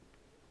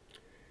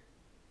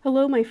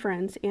Hello, my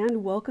friends,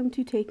 and welcome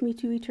to Take Me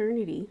to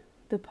Eternity,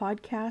 the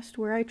podcast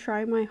where I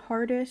try my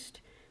hardest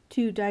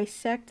to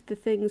dissect the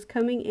things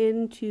coming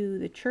into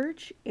the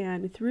church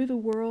and through the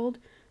world,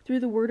 through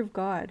the Word of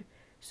God,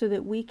 so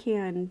that we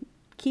can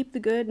keep the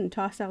good and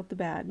toss out the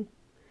bad.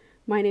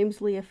 My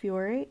name's Leah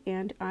Fiore,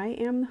 and I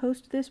am the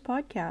host of this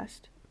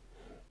podcast.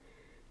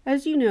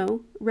 As you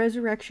know,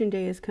 Resurrection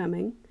Day is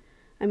coming.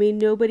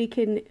 Nobody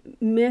can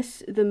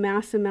miss the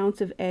mass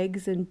amounts of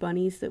eggs and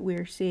bunnies that we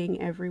are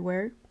seeing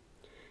everywhere.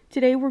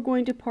 Today we're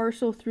going to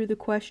parcel through the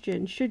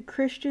question, should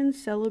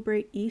Christians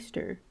celebrate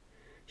Easter?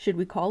 Should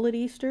we call it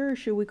Easter or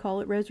should we call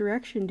it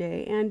Resurrection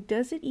Day? And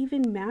does it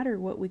even matter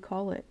what we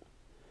call it?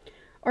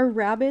 Are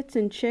rabbits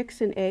and chicks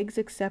and eggs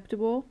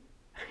acceptable?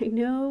 I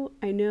know,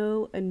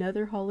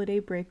 another holiday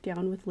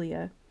breakdown with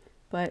Leah,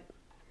 but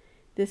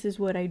this is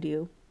what I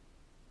do.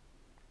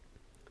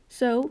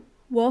 So,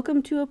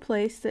 welcome to a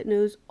place that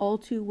knows all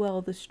too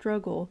well the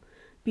struggle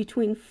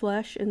between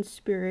flesh and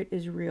spirit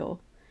is real.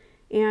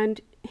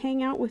 And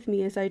hang out with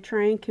me as I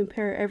try and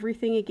compare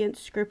everything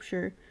against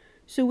Scripture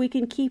so we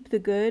can keep the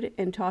good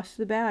and toss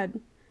the bad.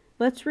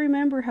 Let's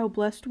remember how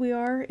blessed we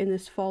are in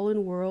this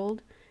fallen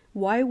world,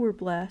 why we're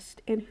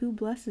blessed, and who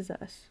blesses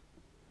us.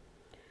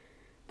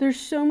 There's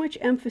so much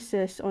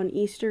emphasis on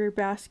Easter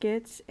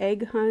baskets,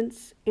 egg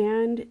hunts,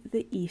 and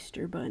the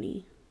Easter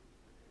bunny.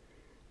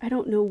 I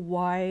don't know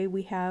why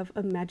we have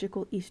a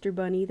magical Easter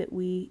bunny that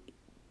we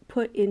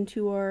put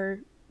into our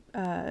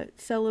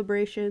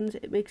celebrations.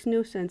 It makes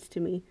no sense to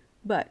me,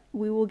 but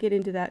we will get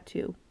into that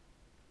too.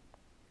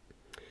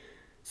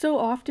 So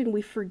often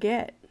we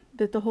forget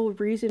that the whole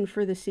reason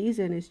for the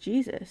season is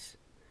Jesus.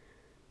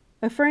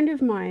 A friend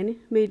of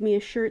mine made me a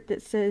shirt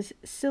that says,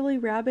 "Silly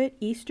Rabbit,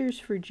 Easter's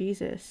for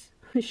Jesus."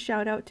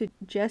 Shout out to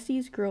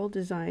Jessie's Girl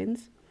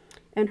Designs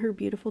and her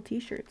beautiful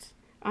t-shirts.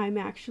 I'm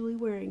actually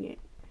wearing it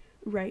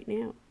right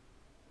now.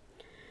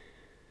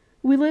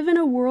 We live in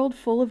a world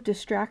full of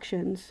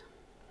distractions.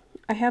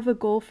 I have a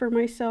goal for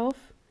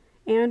myself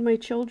and my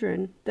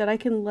children that I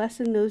can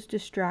lessen those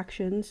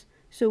distractions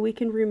so we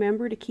can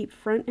remember to keep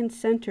front and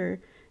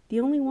center the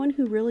only one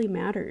who really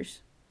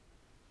matters.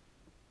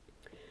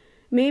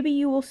 Maybe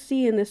you will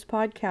see in this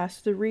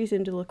podcast the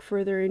reason to look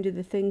further into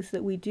the things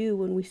that we do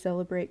when we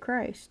celebrate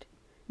Christ.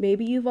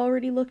 Maybe you've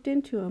already looked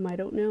into them. I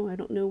don't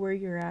know where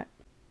you're at.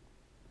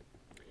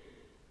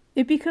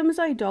 It becomes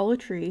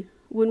idolatry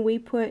when we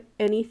put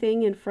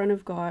anything in front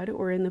of God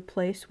or in the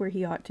place where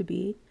He ought to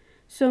be.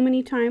 So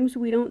many times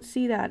we don't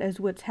see that as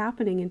what's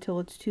happening until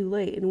it's too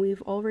late, and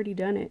we've already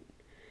done it.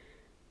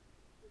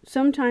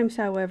 Sometimes,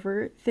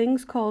 however,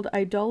 things called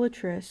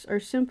idolatrous are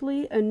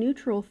simply a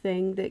neutral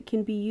thing that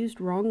can be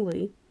used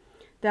wrongly.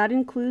 That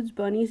includes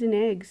bunnies and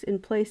eggs in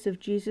place of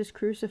Jesus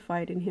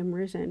crucified and Him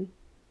risen.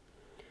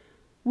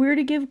 We're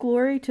to give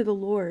glory to the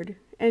Lord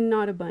and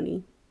not a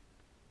bunny.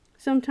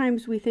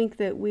 Sometimes we think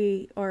that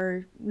we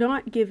are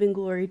not giving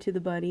glory to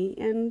the bunny,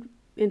 and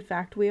in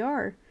fact we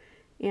are.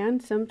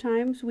 And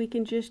sometimes we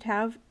can just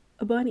have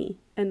a bunny,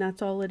 and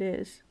that's all it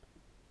is.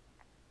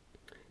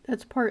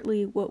 That's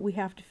partly what we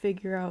have to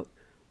figure out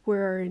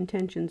where our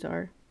intentions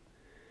are.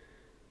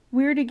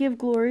 We're to give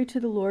glory to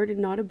the Lord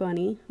and not a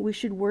bunny. We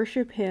should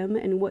worship Him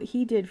and what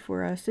He did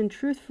for us, and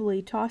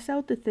truthfully toss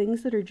out the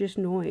things that are just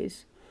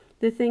noise,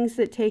 the things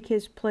that take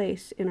His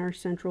place in our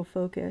central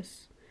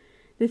focus.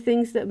 The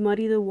things that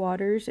muddy the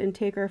waters and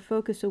take our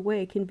focus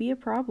away can be a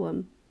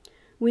problem.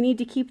 We need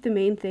to keep the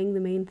main thing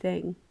the main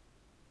thing.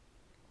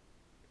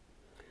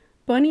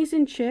 Bunnies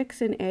and chicks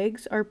and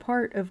eggs are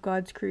part of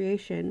God's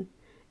creation,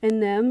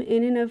 and them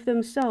in and of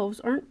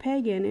themselves aren't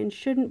pagan and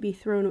shouldn't be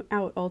thrown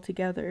out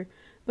altogether,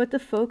 but the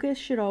focus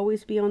should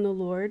always be on the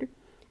Lord,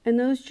 and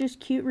those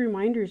just cute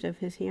reminders of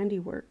His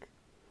handiwork.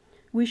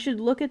 We should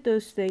look at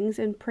those things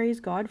and praise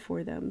God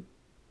for them.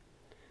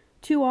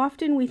 Too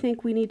often we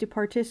think we need to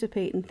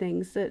participate in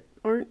things that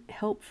aren't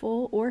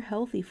helpful or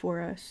healthy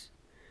for us.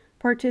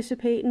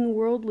 Participate in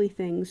worldly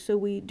things so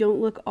we don't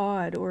look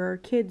odd or our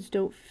kids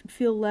don't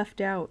feel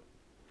left out.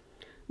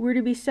 We're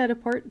to be set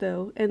apart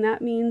though, and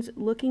that means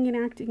looking and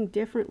acting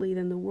differently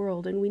than the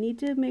world, and we need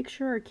to make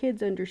sure our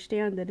kids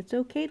understand that it's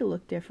okay to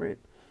look different.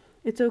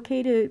 It's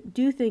okay to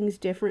do things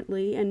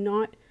differently and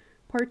not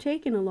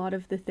partake in a lot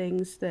of the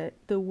things that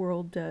the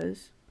world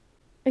does.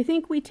 I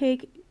think we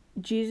take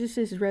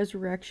Jesus'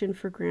 resurrection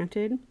for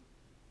granted,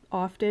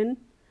 often.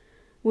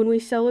 When we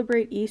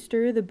celebrate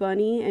Easter, the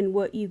bunny and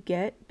what you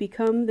get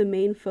become the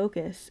main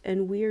focus,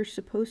 and we are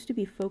supposed to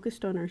be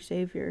focused on our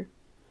Savior.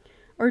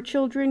 Our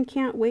children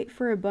can't wait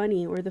for a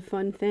bunny or the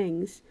fun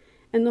things,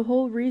 and the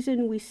whole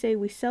reason we say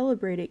we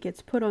celebrate it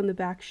gets put on the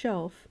back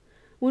shelf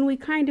when we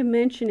kind of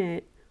mention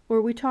it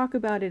or we talk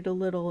about it a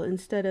little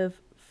instead of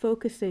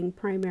focusing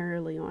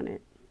primarily on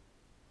it.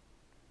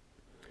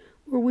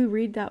 Or we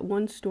read that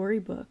one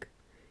storybook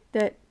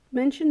that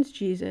mentions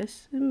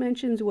Jesus and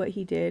mentions what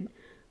He did,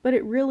 but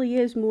it really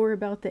is more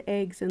about the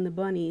eggs and the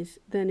bunnies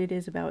than it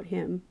is about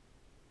Him.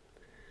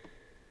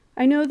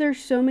 I know there's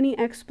so many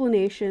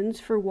explanations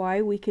for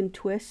why we can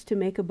twist to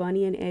make a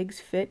bunny and eggs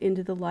fit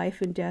into the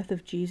life and death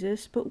of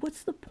Jesus, but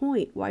what's the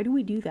point? Why do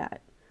we do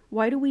that?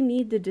 Why do we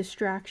need the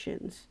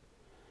distractions?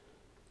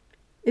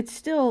 It's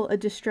still a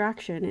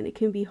distraction, and it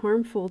can be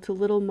harmful to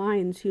little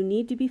minds who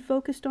need to be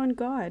focused on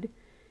God,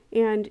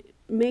 and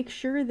make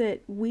sure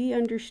that we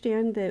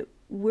understand that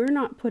we're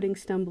not putting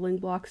stumbling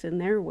blocks in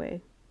their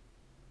way.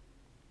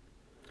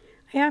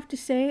 I have to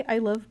say, I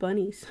love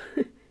bunnies,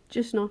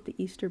 just not the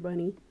Easter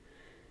bunny.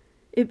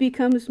 It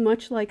becomes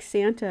much like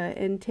Santa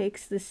and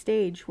takes the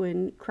stage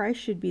when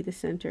Christ should be the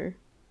center.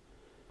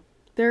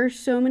 There are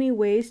so many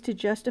ways to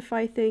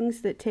justify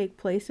things that take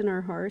place in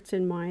our hearts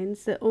and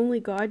minds that only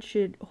God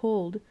should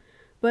hold,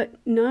 but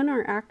none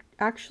are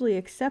actually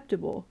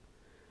acceptable.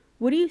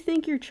 What do you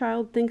think your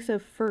child thinks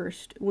of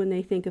first when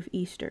they think of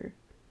Easter?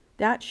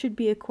 That should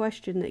be a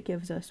question that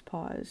gives us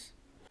pause.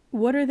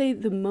 What are they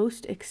the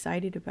most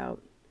excited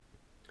about?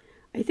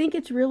 I think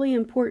it's really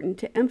important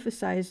to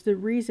emphasize the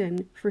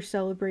reason for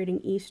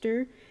celebrating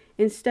Easter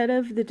instead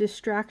of the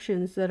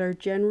distractions that are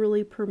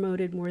generally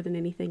promoted more than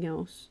anything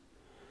else.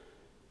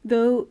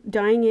 Though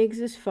dyeing eggs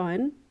is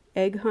fun,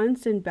 egg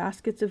hunts and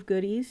baskets of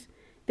goodies,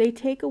 they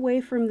take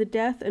away from the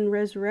death and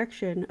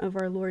resurrection of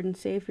our Lord and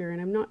Savior, and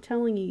I'm not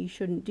telling you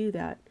shouldn't do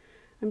that.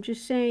 I'm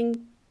just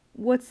saying,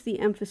 what's the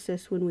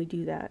emphasis when we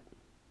do that?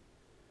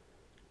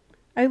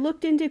 I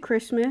looked into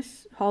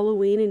Christmas,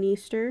 Halloween, and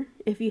Easter.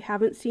 If you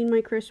haven't seen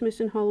my Christmas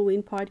and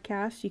Halloween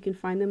podcasts, you can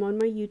find them on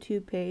my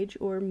YouTube page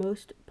or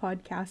most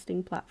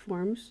podcasting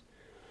platforms.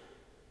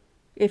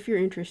 If you're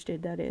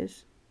interested, that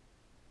is.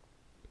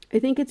 I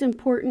think it's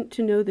important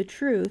to know the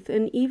truth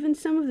and even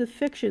some of the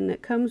fiction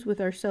that comes with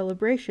our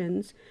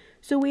celebrations,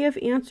 so we have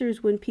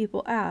answers when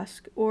people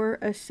ask, or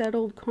a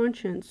settled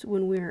conscience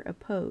when we are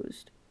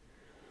opposed.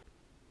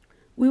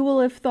 We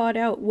will have thought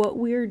out what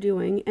we are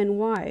doing and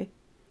why.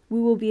 We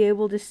will be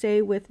able to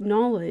say with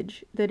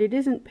knowledge that it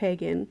isn't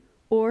pagan,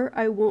 or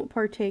I won't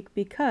partake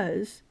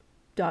because ...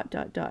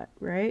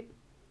 right?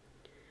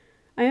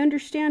 I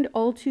understand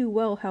all too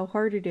well how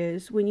hard it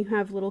is when you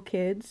have little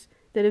kids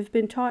that have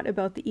been taught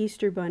about the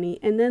Easter Bunny,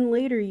 and then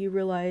later you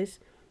realize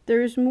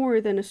there is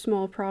more than a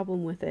small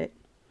problem with it.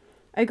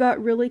 I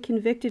got really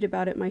convicted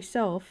about it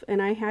myself,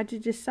 and I had to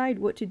decide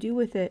what to do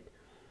with it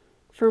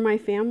for my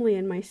family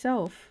and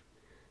myself.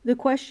 The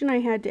question I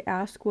had to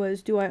ask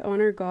was, do I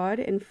honor God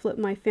and flip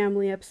my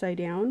family upside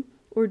down,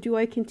 or do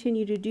I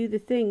continue to do the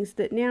things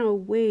that now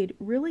weighed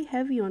really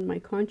heavy on my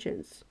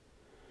conscience?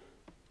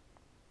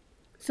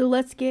 So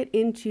let's get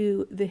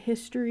into the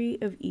history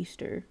of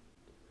Easter.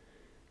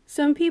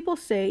 Some people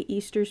say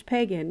Easter's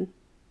pagan.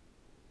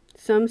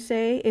 Some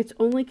say it's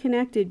only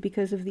connected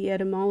because of the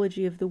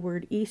etymology of the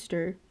word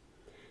Easter.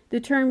 The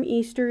term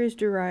Easter is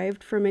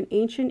derived from an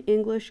ancient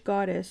English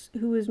goddess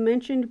who was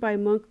mentioned by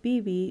Monk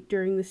Beebe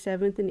during the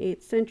 7th and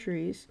 8th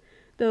centuries,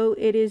 though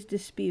it is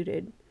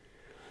disputed.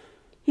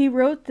 He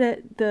wrote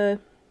that the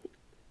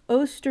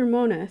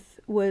Ostermoneth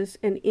was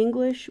an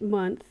English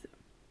month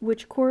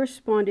which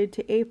corresponded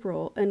to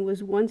April and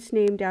was once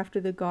named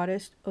after the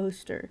goddess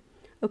Oster.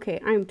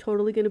 Okay, I'm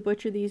totally going to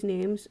butcher these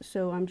names,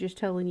 so I'm just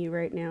telling you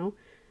right now.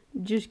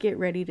 Just get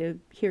ready to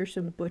hear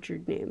some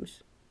butchered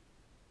names.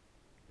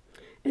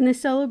 And the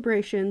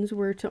celebrations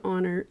were to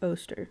honor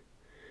Oster.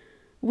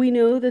 We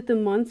know that the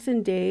months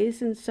and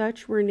days and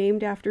such were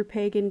named after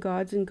pagan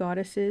gods and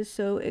goddesses,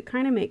 so it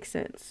kind of makes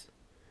sense.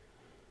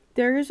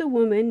 There is a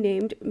woman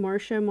named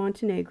Marcia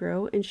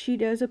Montenegro, and she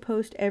does a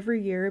post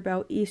every year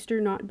about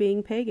Easter not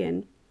being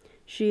pagan.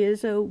 She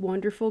is a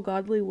wonderful,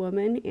 godly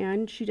woman,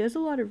 and she does a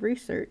lot of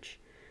research.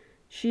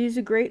 She's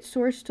a great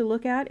source to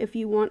look at if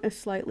you want a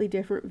slightly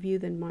different view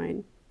than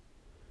mine.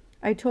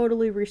 I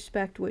totally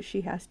respect what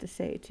she has to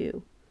say,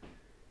 too.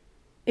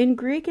 In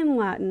Greek and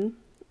Latin,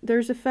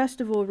 there's a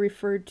festival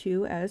referred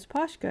to as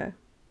Pascha,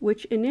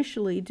 which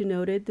initially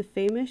denoted the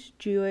famous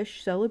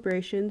Jewish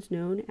celebrations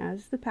known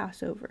as the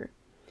Passover,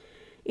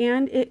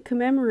 and it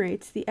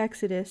commemorates the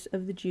exodus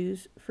of the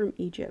Jews from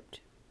Egypt.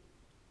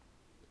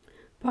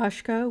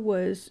 Pascha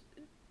was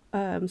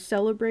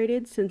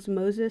celebrated since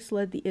Moses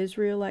led the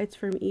Israelites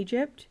from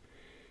Egypt.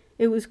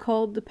 It was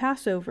called the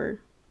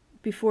Passover.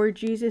 Before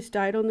Jesus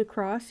died on the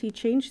cross, he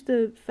changed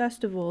the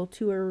festival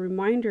to a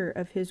reminder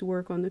of his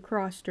work on the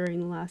cross during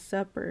the Last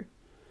Supper.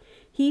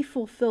 He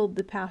fulfilled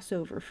the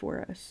Passover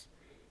for us.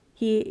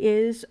 He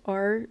is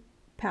our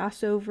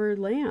Passover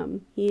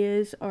lamb. He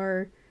is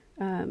our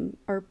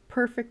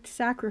perfect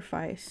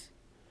sacrifice.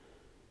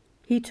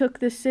 He took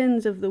the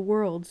sins of the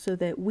world so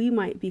that we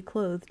might be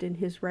clothed in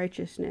his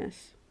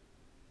righteousness.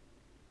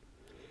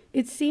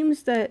 It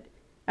seems that,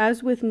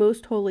 as with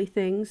most holy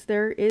things,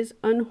 there is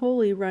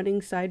unholy running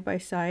side by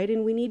side,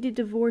 and we need to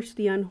divorce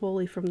the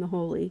unholy from the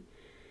holy.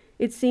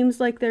 It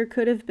seems like there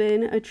could have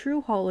been a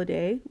true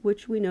holiday,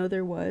 which we know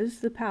there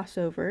was, the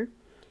Passover,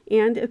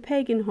 and a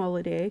pagan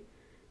holiday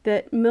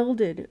that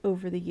melded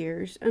over the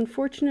years.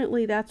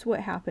 Unfortunately, that's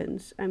what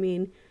happens. I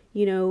mean,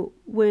 you know,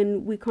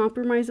 when we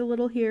compromise a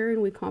little here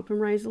and we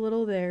compromise a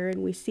little there,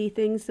 and we see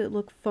things that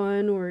look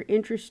fun or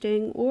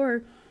interesting,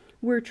 or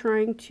we're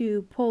trying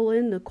to pull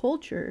in the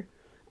culture.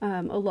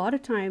 A lot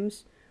of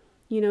times,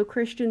 you know,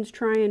 Christians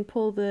try and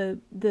pull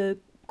the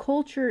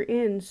culture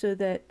in so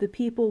that the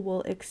people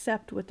will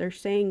accept what they're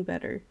saying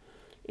better.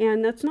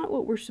 And that's not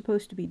what we're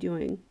supposed to be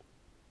doing.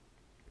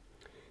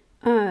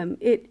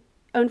 It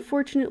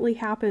unfortunately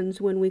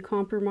happens when we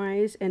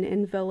compromise and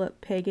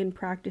envelop pagan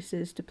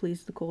practices to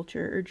please the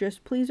culture or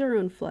just please our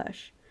own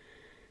flesh.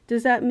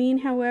 Does that mean,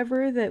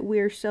 however, that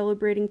we're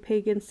celebrating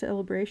pagan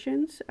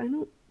celebrations? I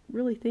don't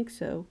really think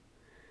so.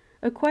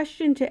 A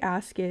question to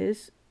ask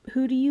is,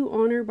 who do you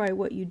honor by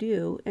what you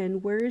do,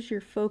 and where is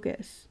your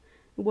focus?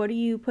 What are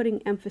you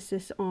putting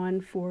emphasis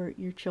on for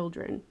your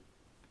children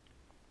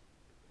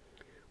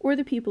or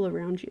the people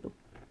around you?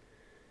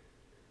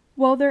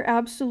 While there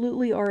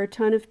absolutely are a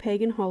ton of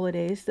pagan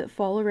holidays that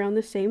fall around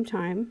the same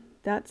time,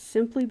 that's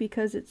simply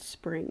because it's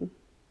spring.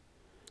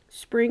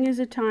 Spring is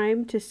a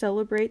time to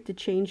celebrate the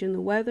change in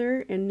the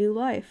weather and new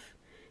life.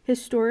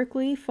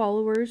 Historically,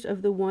 followers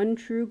of the one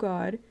true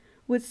God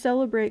would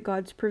celebrate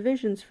God's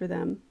provisions for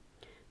them.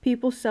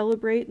 People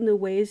celebrate in the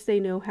ways they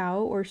know how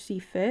or see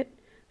fit,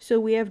 so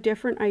we have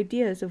different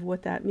ideas of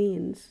what that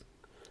means.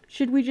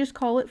 Should we just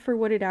call it for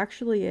what it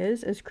actually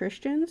is as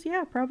Christians?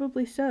 Yeah,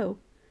 probably so.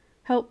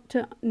 Help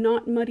to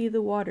not muddy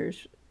the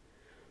waters.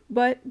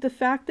 But the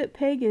fact that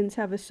pagans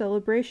have a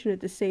celebration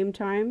at the same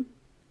time,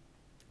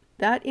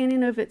 that in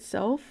and of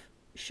itself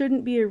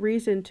shouldn't be a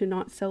reason to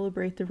not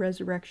celebrate the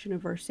resurrection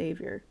of our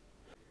Savior.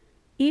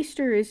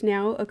 Easter is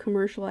now a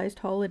commercialized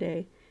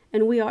holiday,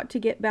 and we ought to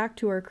get back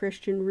to our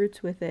Christian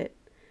roots with it.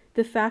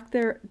 The fact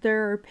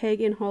there are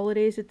pagan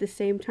holidays at the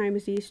same time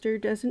as Easter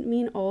doesn't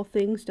mean all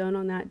things done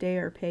on that day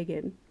are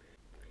pagan.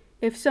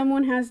 If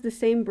someone has the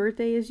same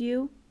birthday as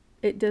you,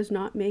 it does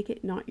not make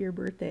it not your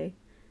birthday.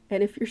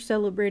 And if you're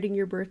celebrating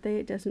your birthday,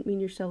 it doesn't mean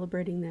you're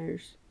celebrating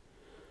theirs.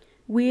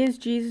 We as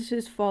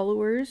Jesus'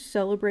 followers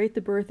celebrate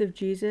the birth of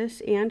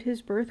Jesus, and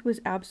his birth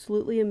was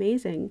absolutely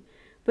amazing,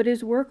 but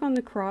his work on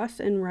the cross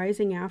and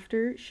rising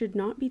after should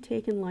not be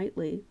taken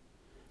lightly.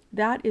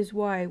 That is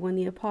why when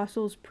the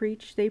apostles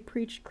preached, they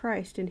preached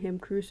Christ and him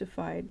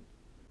crucified.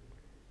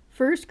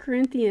 1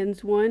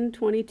 Corinthians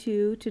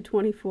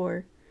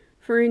 1:22-24.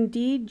 For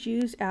indeed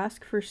Jews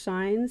ask for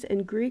signs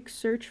and Greeks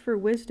search for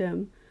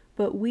wisdom,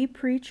 but we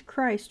preach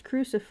Christ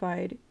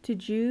crucified, to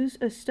Jews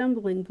a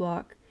stumbling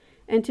block,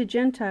 and to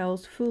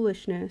Gentiles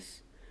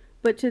foolishness.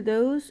 But to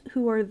those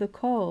who are the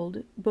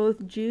called,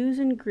 both Jews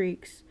and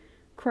Greeks,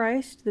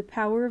 Christ the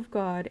power of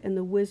God and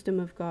the wisdom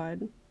of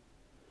God.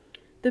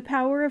 The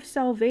power of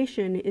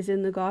salvation is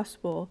in the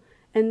gospel,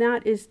 and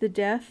that is the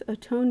death,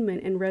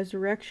 atonement, and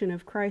resurrection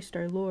of Christ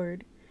our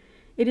Lord.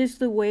 It is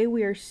the way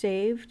we are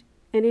saved,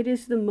 and it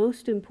is the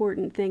most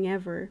important thing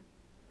ever.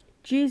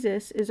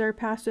 Jesus is our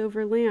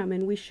Passover lamb,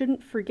 and we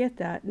shouldn't forget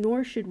that,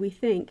 nor should we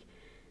think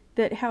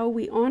that how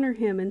we honor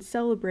him and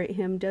celebrate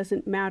him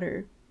doesn't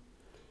matter.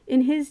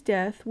 In his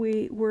death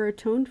we were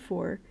atoned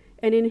for,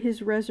 and in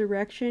his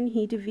resurrection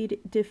he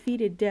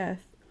defeated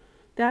death.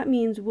 That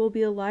means we'll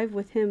be alive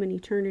with him in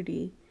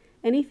eternity.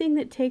 Anything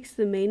that takes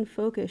the main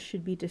focus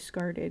should be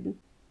discarded.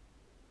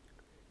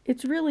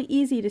 It's really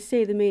easy to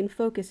say the main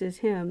focus is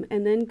him,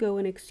 and then go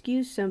and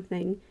excuse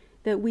something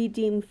that we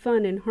deem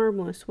fun and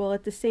harmless, while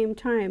at the same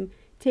time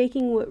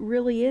taking what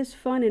really is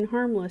fun and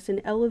harmless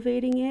and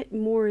elevating it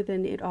more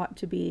than it ought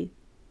to be.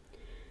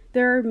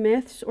 There are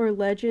myths or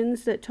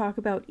legends that talk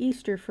about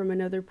Easter from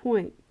another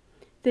point,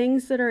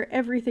 things that are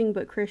everything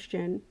but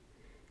Christian.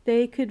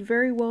 They could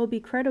very well be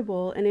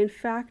credible, and in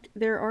fact,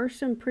 there are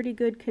some pretty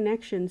good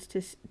connections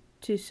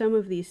to some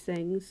of these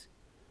things.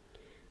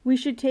 We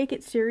should take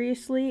it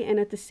seriously and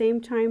at the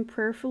same time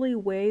prayerfully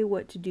weigh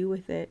what to do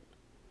with it.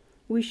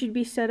 We should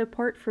be set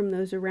apart from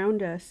those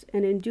around us,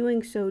 and in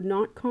doing so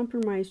not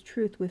compromise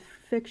truth with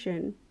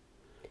fiction,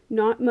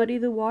 not muddy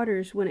the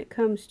waters when it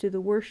comes to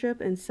the worship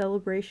and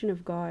celebration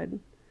of God.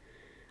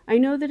 I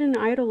know that an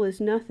idol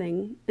is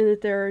nothing, and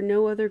that there are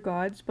no other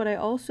gods, but I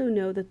also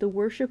know that the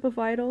worship of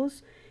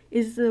idols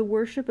is the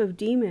worship of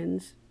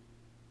demons,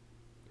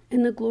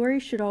 and the glory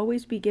should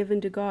always be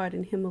given to God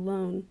and him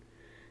alone.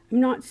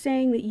 I'm not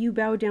saying that you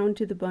bow down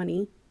to the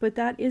bunny, but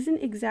that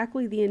isn't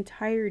exactly the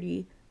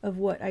entirety of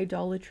what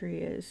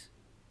idolatry is.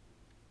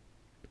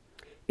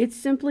 It's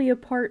simply a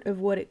part of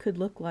what it could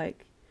look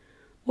like.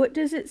 What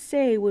does it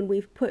say when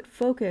we've put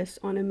focus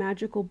on a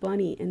magical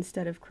bunny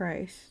instead of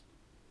Christ?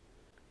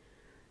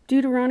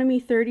 Deuteronomy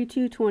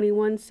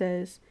 32:21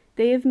 says,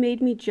 "They have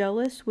made me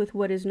jealous with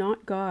what is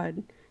not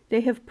God.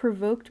 They have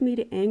provoked me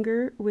to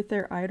anger with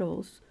their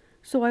idols.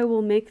 So I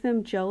will make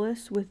them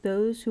jealous with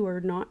those who are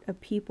not a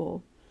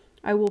people.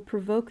 I will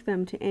provoke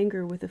them to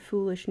anger with a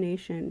foolish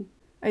nation."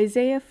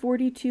 Isaiah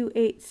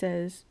 42:8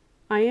 says,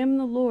 "I am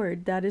the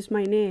Lord, that is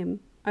my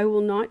name. I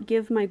will not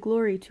give my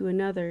glory to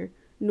another,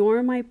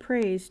 nor my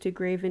praise to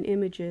graven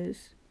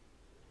images."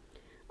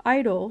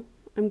 Idol,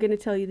 I'm going to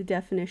tell you the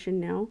definition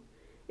now,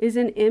 is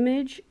an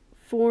image,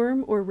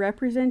 form, or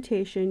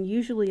representation,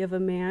 usually of a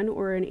man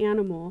or an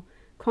animal,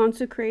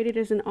 consecrated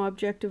as an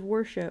object of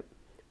worship.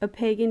 A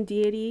pagan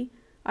deity,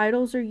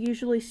 idols are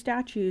usually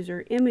statues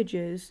or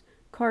images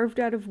carved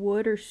out of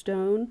wood or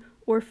stone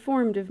or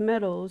formed of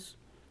metals,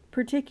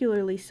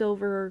 particularly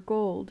silver or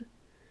gold.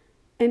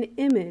 An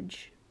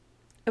image.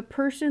 a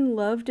person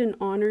loved and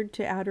honored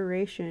to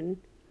adoration,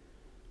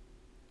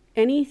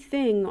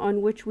 anything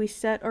on which we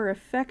set our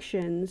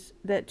affections,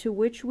 that to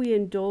which we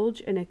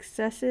indulge an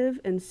excessive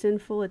and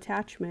sinful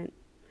attachment.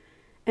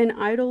 An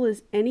idol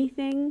is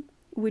anything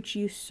which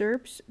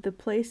usurps the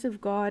place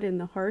of God in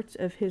the hearts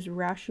of his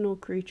rational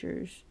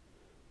creatures.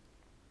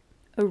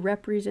 A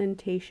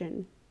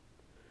representation.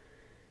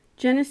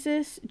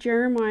 Genesis,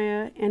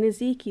 Jeremiah, and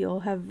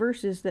Ezekiel have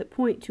verses that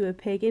point to a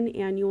pagan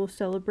annual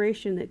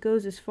celebration that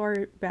goes as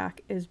far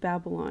back as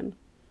Babylon.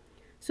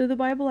 So the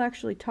Bible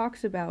actually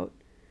talks about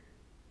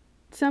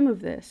some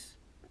of this.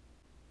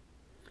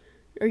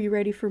 Are you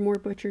ready for more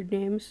butchered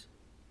names?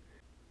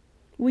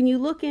 When you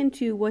look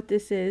into what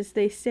this is,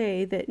 they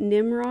say that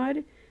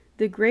Nimrod,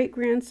 the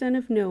great-grandson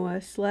of Noah,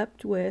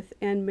 slept with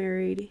and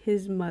married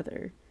his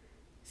mother,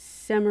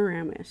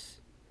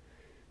 Semiramis.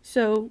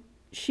 So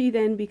she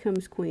then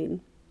becomes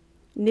queen.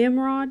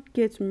 Nimrod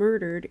gets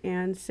murdered,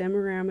 and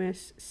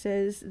Semiramis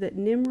says that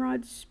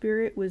Nimrod's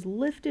spirit was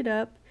lifted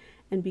up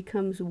and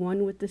becomes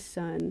one with the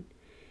sun.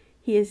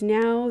 He is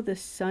now the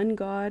sun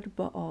god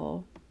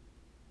Baal.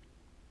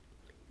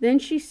 Then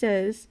she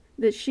says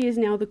that she is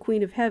now the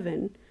queen of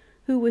heaven,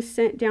 who was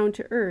sent down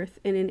to earth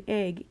in an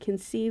egg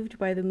conceived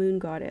by the moon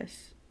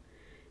goddess.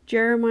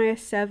 Jeremiah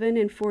 7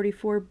 and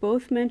 44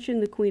 both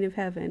mention the queen of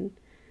heaven.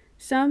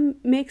 Some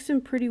make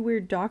some pretty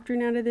weird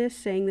doctrine out of this,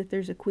 saying that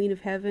there's a queen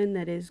of heaven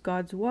that is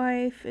God's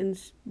wife and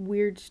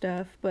weird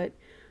stuff, but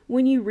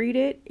when you read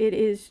it, it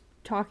is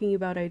talking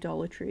about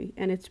idolatry,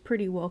 and it's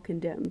pretty well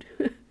condemned.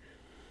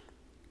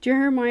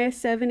 Jeremiah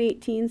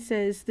 7:18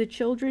 says, "The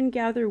children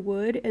gather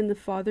wood, and the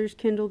fathers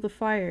kindle the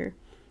fire,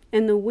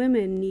 and the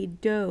women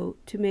knead dough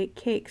to make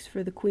cakes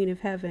for the queen of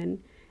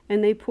heaven,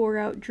 and they pour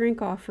out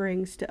drink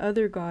offerings to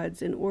other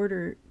gods in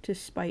order to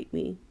spite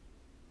me."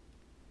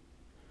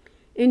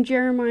 In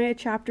Jeremiah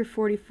chapter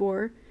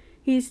 44,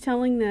 he's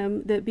telling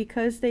them that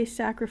because they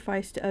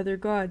sacrifice to other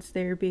gods,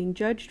 they are being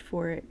judged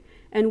for it,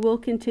 and will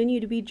continue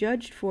to be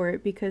judged for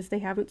it because they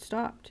haven't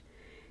stopped.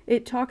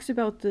 It talks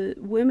about the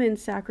women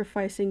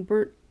sacrificing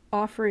burnt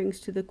offerings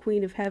to the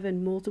Queen of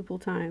Heaven multiple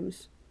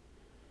times.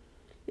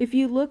 If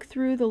you look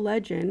through the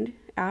legend,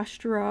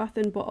 Ashtaroth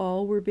and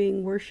Baal were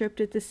being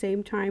worshipped at the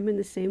same time in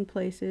the same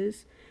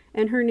places,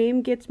 and her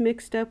name gets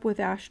mixed up with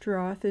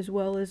Ashtaroth as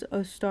well as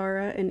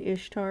Ostara and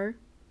Ishtar.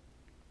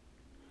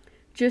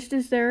 Just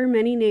as there are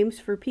many names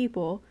for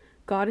people,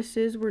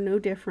 goddesses were no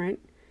different.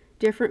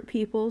 Different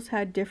peoples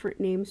had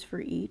different names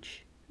for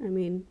each. I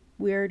mean,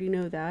 we already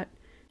know that.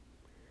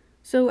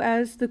 So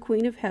as the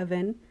Queen of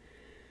Heaven,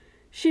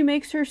 she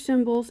makes her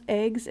symbols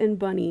eggs and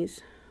bunnies.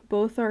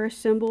 Both are a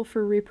symbol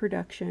for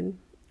reproduction.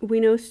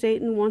 We know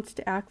Satan wants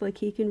to act like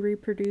he can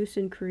reproduce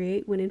and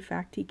create when in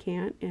fact he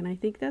can't, and I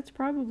think that's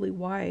probably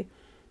why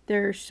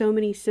there are so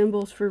many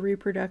symbols for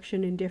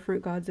reproduction in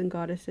different gods and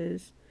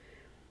goddesses.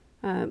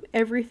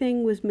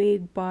 Everything was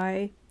made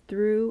by,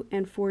 through,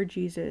 and for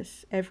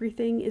Jesus.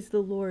 Everything is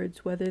the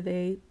Lord's, whether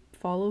they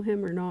follow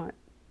him or not.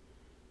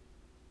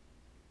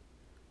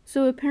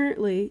 So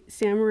apparently,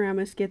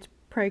 Semiramis gets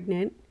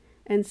pregnant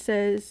and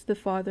says the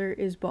father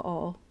is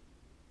Baal.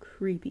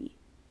 Creepy.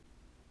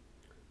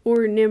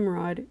 Or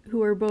Nimrod,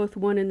 who are both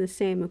one and the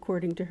same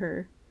according to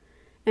her.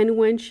 And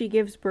when she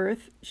gives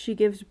birth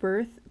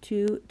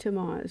to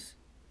Tammuz.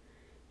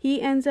 He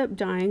ends up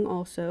dying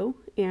also,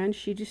 and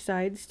she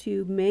decides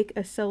to make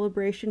a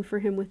celebration for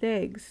him with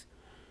eggs.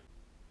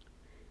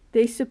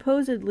 They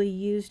supposedly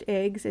used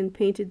eggs and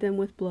painted them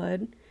with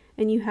blood,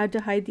 and you had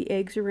to hide the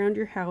eggs around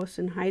your house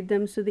and hide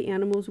them so the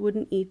animals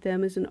wouldn't eat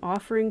them as an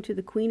offering to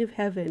the Queen of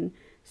Heaven,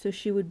 so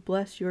she would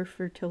bless your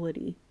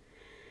fertility.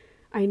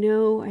 I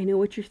know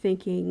what you're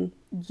thinking.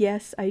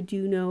 Yes, I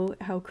do know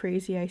how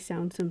crazy I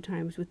sound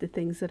sometimes with the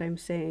things that I'm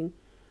saying,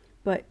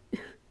 but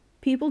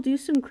people do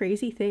some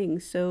crazy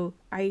things, so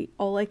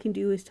all I can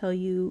do is tell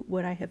you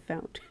what I have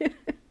found.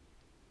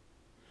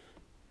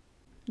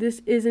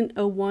 This isn't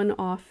a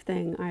one-off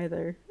thing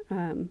either.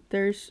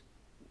 There's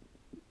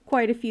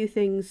quite a few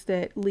things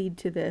that lead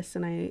to this,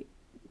 and I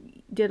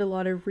did a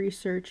lot of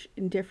research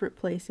in different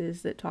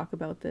places that talk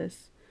about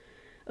this.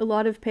 A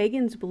lot of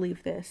pagans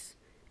believe this,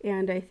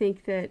 and I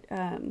think that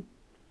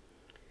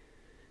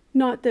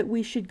not that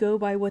we should go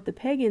by what the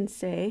pagans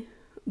say,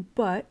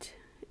 but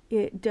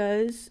it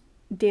does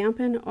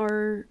dampen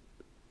our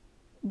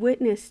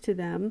witness to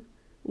them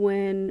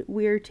when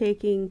we're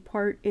taking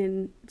part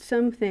in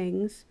some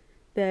things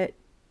that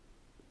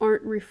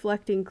aren't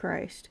reflecting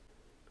Christ.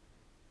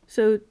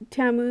 So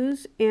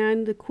Tammuz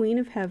and the Queen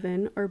of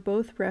Heaven are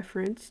both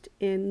referenced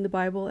in the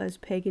Bible as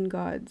pagan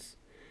gods.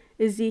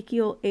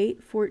 Ezekiel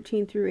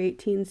 8:14 through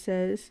 18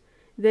 says,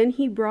 "Then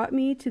he brought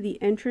me to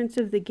the entrance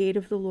of the gate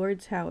of the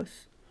Lord's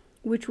house,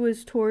 which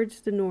was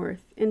towards the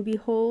north, and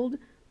behold,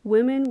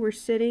 women were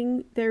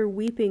sitting there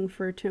weeping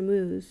for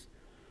Tammuz.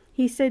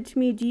 He said to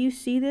me, 'Do you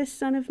see this,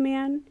 son of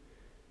man?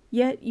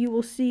 Yet you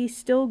will see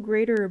still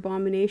greater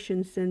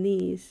abominations than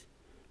these.'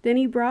 Then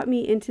he brought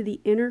me into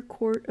the inner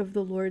court of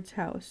the Lord's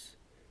house,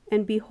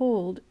 and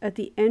behold, at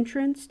the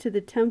entrance to the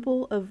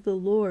temple of the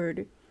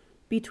Lord,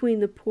 between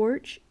the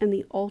porch and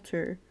the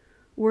altar,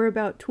 were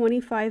about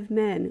 25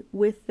 men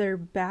with their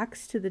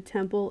backs to the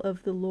temple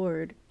of the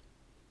Lord,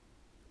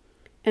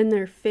 and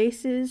their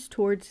faces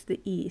towards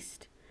the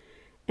east,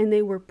 and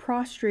they were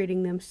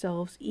prostrating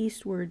themselves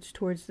eastwards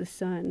towards the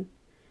sun.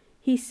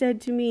 He said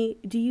to me,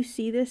 "Do you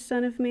see this,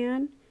 Son of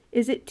man?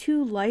 Is it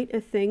too light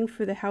a thing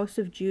for the house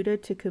of Judah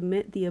to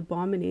commit the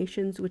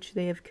abominations which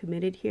they have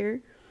committed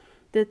here,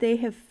 that they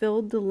have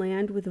filled the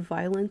land with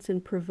violence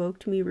and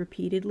provoked me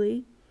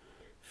repeatedly?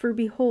 For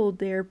behold,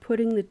 they are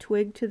putting the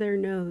twig to their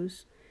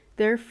nose.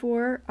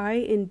 Therefore I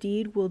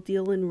indeed will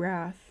deal in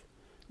wrath.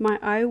 My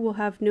eye will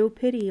have no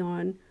pity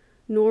on,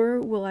 nor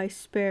will I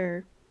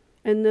spare.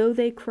 And though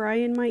they cry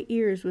in my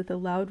ears with a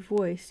loud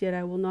voice, yet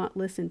I will not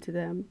listen to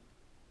them."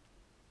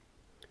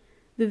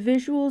 The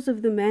visuals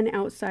of the men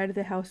outside of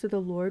the house of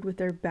the Lord with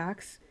their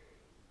backs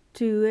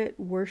to it,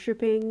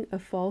 worshiping a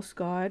false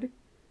god,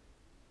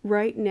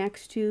 right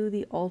next to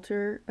the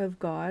altar of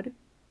God,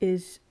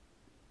 is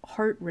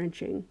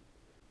heart-wrenching.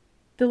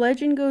 The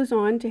legend goes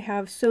on to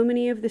have so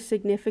many of the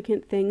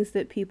significant things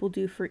that people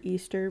do for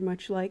Easter,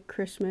 much like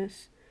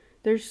Christmas.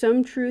 There's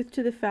some truth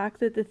to the fact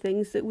that the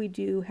things that we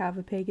do have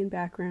a pagan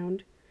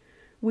background.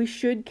 We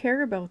should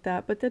care about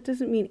that, but that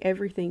doesn't mean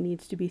everything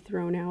needs to be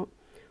thrown out.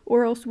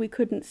 Or else we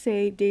couldn't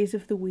say days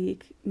of the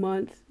week,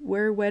 month,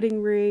 wear a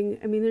wedding ring.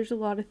 I mean, there's a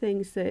lot of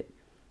things that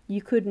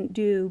you couldn't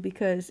do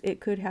because it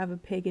could have a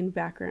pagan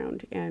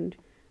background, and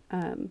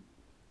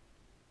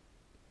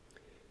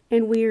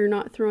we are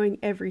not throwing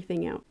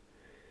everything out.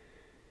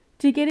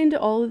 To get into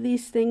all of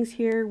these things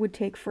here would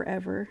take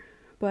forever,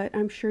 but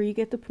I'm sure you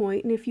get the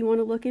point, and if you want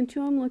to look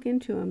into them, look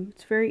into them.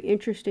 It's very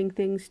interesting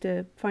things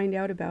to find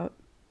out about.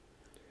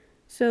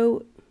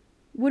 So,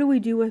 what do we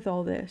do with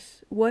all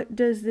this? What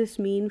does this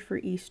mean for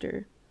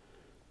Easter?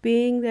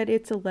 Being that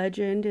it's a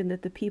legend and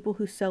that the people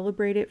who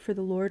celebrate it for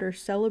the Lord are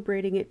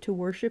celebrating it to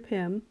worship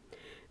Him,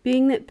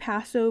 being that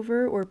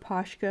Passover or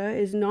Pashka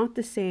is not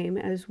the same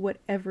as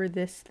whatever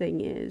this thing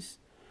is,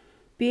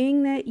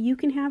 being that you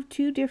can have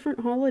two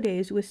different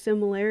holidays with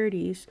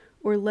similarities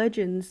or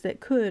legends that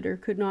could or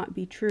could not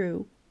be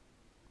true.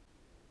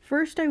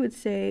 First, I would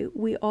say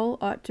we all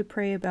ought to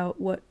pray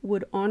about what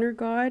would honor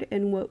God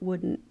and what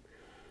wouldn't.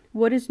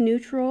 What is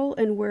neutral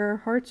and where our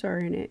hearts are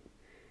in it.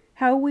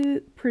 How we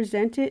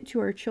present it to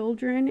our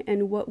children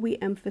and what we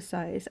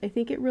emphasize. I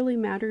think it really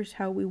matters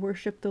how we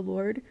worship the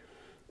Lord.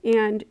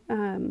 And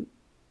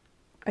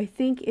I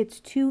think it's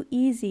too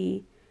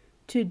easy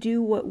to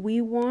do what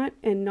we want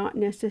and not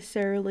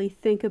necessarily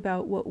think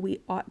about what we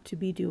ought to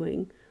be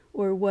doing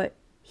or what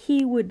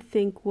He would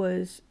think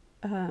was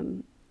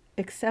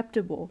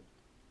acceptable.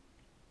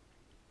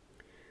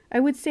 I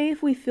would say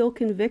if we feel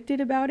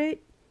convicted about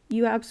it,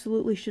 you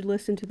absolutely should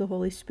listen to the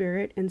Holy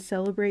Spirit and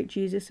celebrate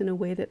Jesus in a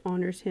way that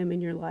honors Him in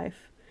your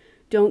life.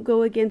 Don't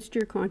go against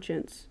your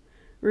conscience.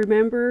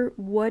 Remember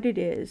what it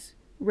is.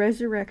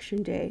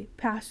 Resurrection Day,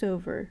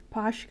 Passover,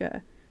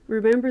 Pashka.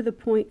 Remember the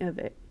point of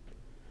it.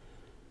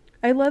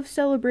 I love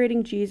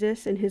celebrating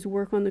Jesus and His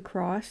work on the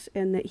cross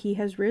and that He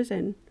has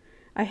risen.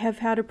 I have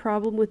had a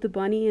problem with the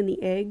bunny and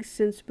the eggs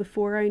since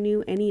before I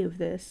knew any of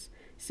this,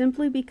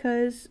 simply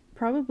because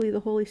probably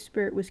the Holy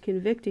Spirit was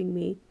convicting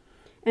me.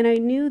 And I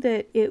knew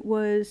that it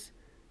was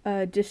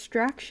a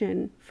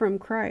distraction from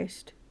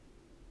Christ.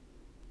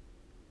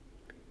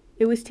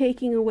 It was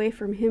taking away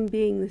from Him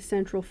being the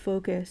central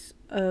focus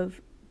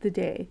of the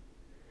day.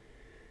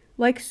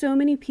 Like so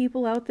many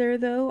people out there,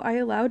 though, I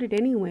allowed it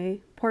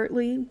anyway,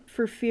 partly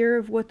for fear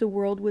of what the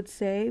world would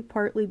say,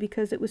 partly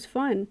because it was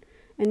fun,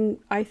 and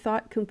I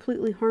thought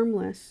completely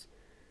harmless.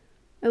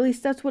 At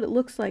least that's what it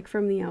looks like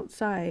from the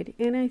outside,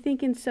 and I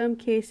think in some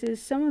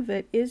cases, some of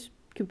it is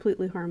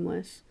completely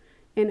harmless.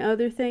 And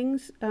other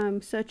things,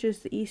 such as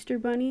the Easter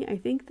Bunny, I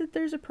think that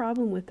there's a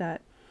problem with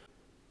that.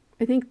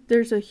 I think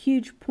there's a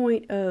huge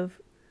point of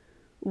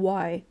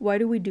why. Why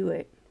do we do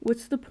it?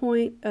 What's the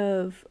point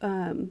of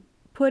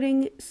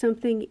putting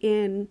something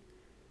in?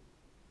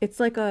 It's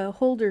like a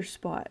holder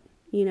spot,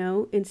 you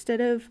know? Instead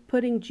of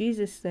putting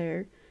Jesus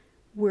there,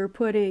 we're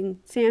putting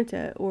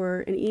Santa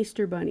or an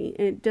Easter Bunny.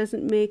 And it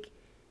doesn't make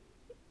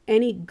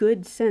any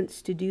good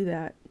sense to do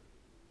that.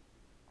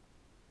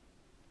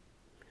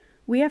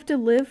 We have to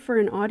live for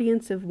an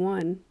audience of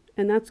one,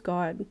 and that's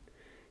God.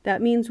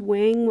 That means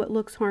weighing what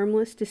looks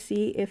harmless to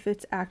see if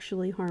it's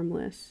actually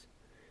harmless.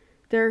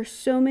 There are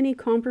so many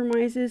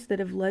compromises that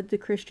have led the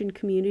Christian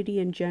community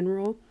in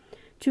general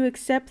to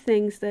accept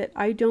things that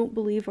I don't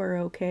believe are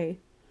okay.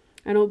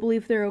 I don't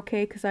believe they're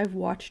okay because I've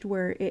watched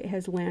where it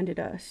has landed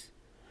us.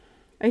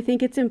 I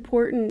think it's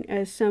important,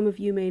 as some of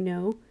you may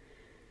know,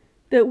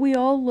 that we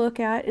all look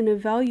at and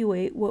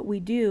evaluate what we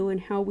do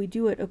and how we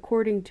do it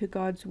according to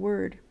God's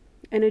Word,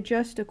 and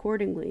adjust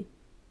accordingly.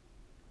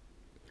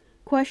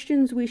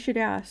 Questions we should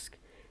ask.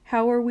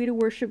 How are we to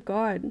worship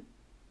God?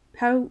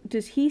 How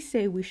does He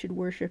say we should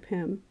worship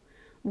Him?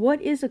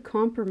 What is a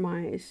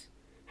compromise?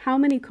 How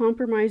many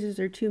compromises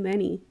are too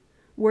many?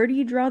 Where do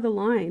you draw the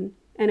line?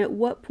 And at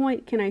what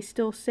point can I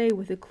still say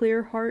with a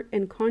clear heart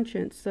and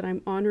conscience that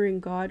I'm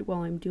honoring God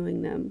while I'm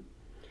doing them?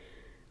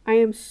 I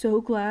am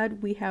so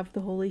glad we have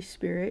the Holy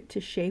Spirit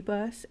to shape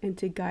us and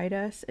to guide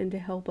us and to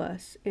help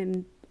us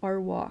in our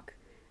walk.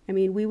 I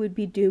mean, we would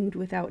be doomed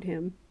without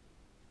him.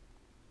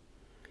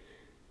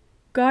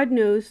 God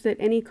knows that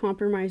any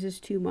compromise is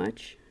too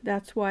much.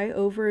 That's why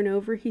over and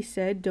over he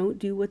said, don't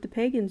do what the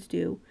pagans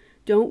do.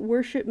 Don't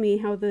worship me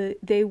how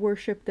they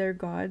worship their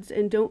gods,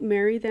 and don't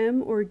marry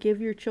them or give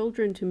your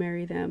children to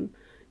marry them.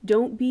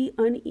 Don't be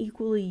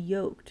unequally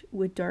yoked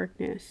with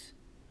darkness.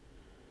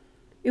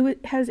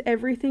 It has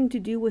everything to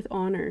do with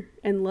honor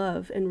and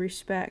love and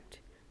respect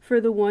for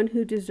the one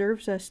who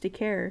deserves us to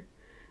care.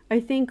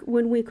 I think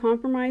when we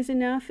compromise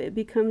enough, it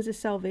becomes a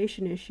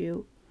salvation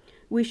issue.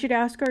 We should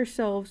ask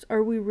ourselves,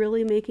 are we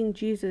really making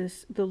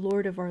Jesus the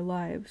Lord of our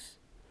lives?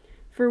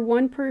 For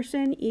one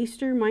person,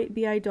 Easter might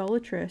be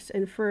idolatrous,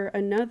 and for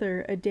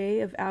another, a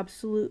day of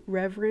absolute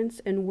reverence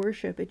and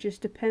worship. It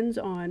just depends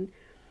on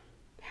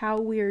how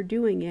we are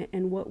doing it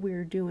and what we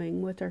are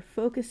doing, what our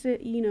focus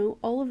is,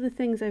 all of the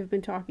things I've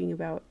been talking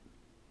about.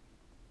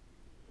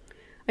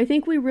 I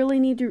think we really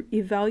need to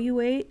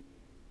evaluate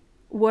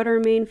what our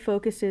main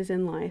focus is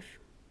in life,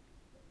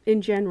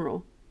 in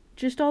general.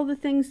 Just all the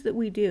things that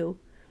we do.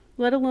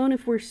 Let alone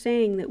if we're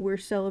saying that we're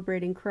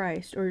celebrating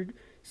Christ or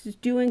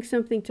doing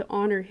something to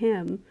honor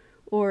him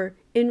or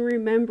in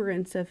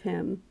remembrance of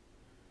him.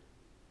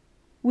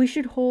 We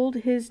should hold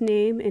his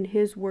name and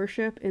his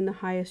worship in the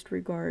highest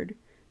regard,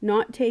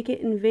 not take it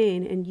in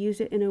vain and use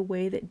it in a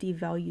way that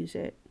devalues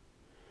it.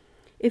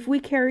 If we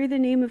carry the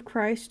name of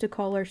Christ to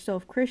call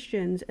ourselves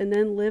Christians and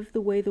then live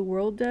the way the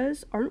world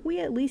does, aren't we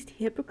at least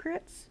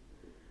hypocrites?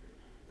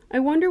 I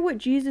wonder what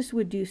Jesus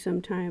would do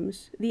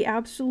sometimes. The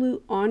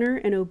absolute honor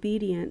and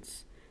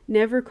obedience,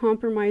 never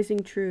compromising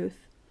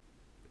truth.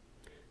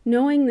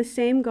 Knowing the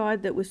same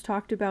God that was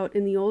talked about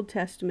in the Old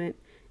Testament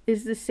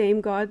is the same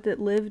God that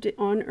lived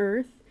on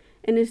earth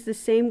and is the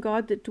same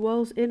God that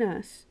dwells in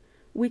us.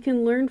 We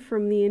can learn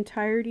from the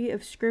entirety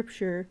of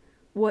Scripture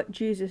what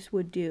Jesus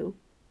would do.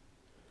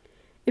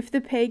 If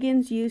the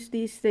pagans used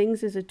these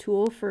things as a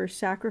tool for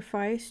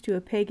sacrifice to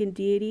a pagan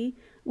deity,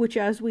 which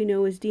as we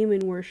know is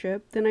demon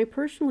worship, then I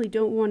personally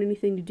don't want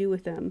anything to do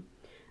with them.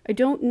 I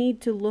don't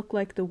need to look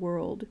like the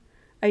world.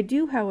 I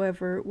do,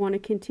 however, want to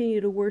continue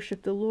to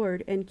worship the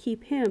Lord and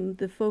keep him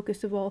the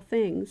focus of all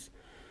things.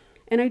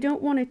 And I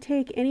don't want to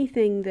take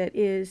anything that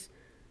is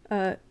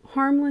a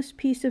harmless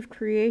piece of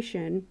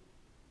creation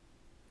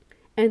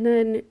and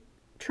then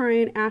try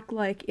and act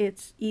like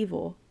it's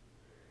evil.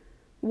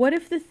 What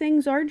if the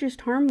things are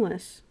just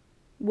harmless?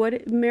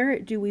 What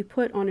merit do we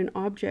put on an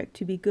object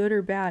to be good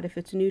or bad if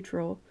it's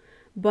neutral?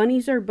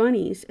 Bunnies are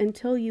bunnies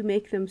until you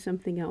make them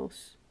something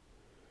else.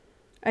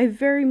 I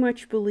very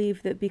much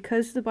believe that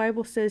because the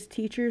Bible says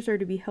teachers are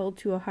to be held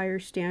to a higher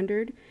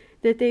standard,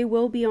 that they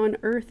will be on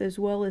earth as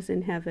well as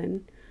in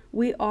heaven.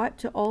 We ought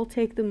to all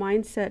take the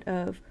mindset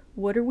of,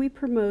 what are we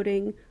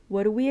promoting?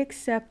 What are we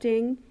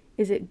accepting?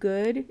 Is it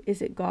good?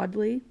 Is it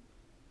godly?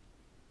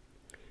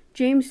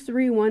 James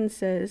 3:1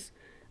 says,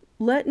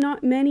 let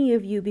not many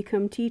of you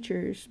become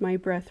teachers, my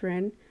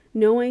brethren,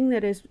 knowing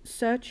that as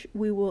such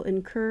we will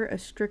incur a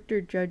stricter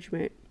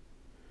judgment.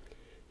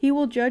 He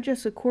will judge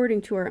us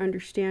according to our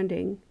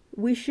understanding.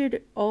 We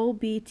should all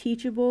be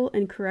teachable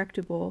and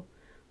correctable,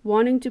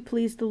 wanting to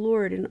please the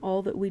Lord in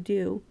all that we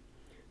do.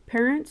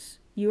 Parents,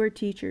 you are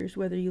teachers,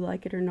 whether you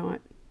like it or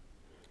not.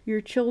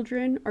 Your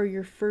children are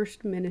your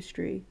first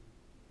ministry.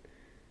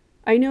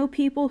 I know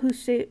people who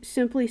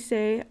simply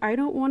say, I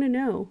don't want to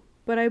know.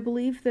 But I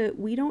believe that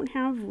we don't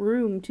have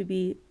room to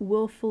be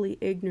willfully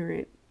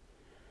ignorant.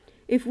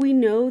 If we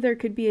know there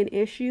could be an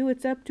issue,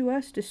 it's up to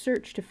us to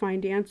search to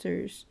find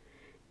answers.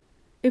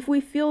 If we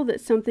feel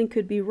that something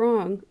could be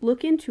wrong,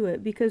 look into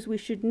it because we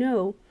should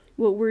know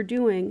what we're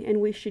doing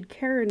and we should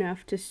care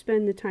enough to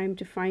spend the time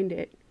to find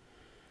it.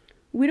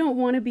 We don't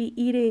want to be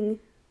eating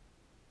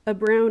a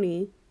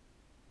brownie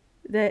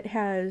that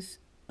has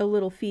a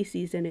little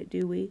feces in it,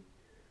 do we?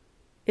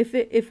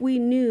 If we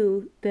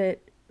knew that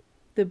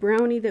the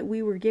brownie that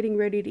we were getting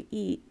ready to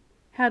eat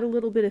had a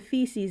little bit of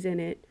feces in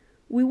it,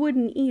 we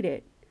wouldn't eat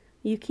it.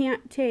 You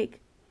can't take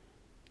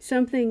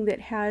something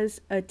that has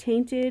a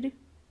tainted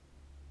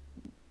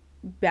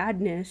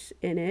badness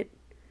in it,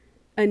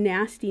 a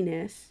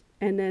nastiness,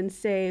 and then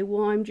say,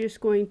 well, I'm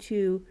just going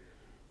to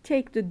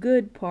take the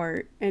good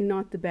part and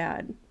not the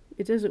bad.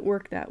 It doesn't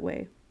work that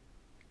way.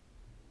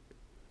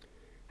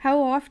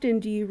 How often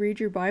do you read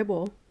your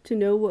Bible to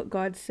know what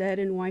God said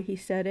and why he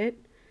said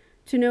it?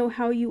 To know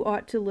how you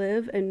ought to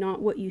live and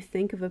not what you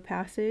think of a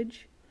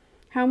passage?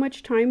 How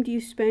much time do you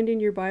spend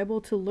in your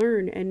Bible to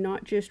learn and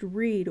not just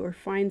read or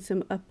find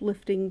some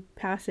uplifting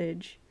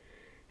passage?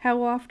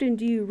 How often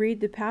do you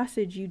read the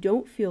passage you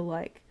don't feel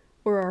like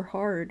or are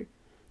hard,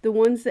 the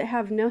ones that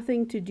have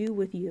nothing to do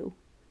with you?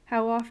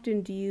 How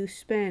often do you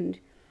spend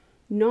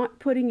not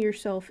putting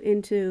yourself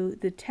into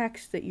the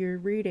text that you're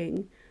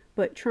reading,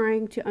 but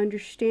trying to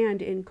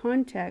understand in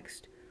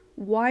context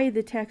why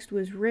the text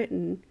was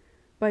written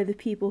by the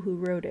people who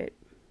wrote it?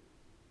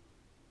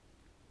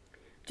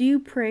 Do you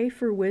pray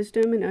for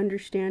wisdom and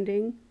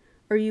understanding?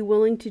 Are you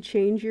willing to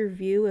change your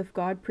view if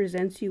God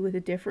presents you with a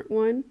different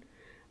one?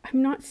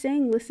 I'm not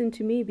saying listen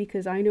to me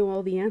because I know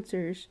all the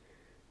answers.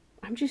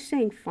 I'm just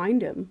saying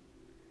find them.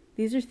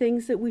 These are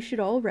things that we should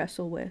all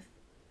wrestle with.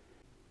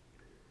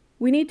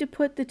 We need to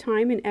put the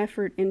time and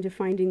effort into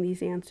finding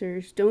these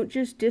answers. Don't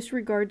just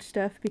disregard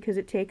stuff because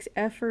it takes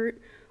effort,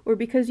 or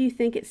because you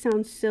think it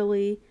sounds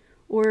silly,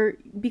 or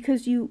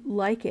because you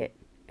like it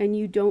and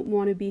you don't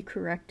want to be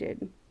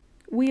corrected.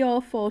 We all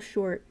fall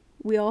short.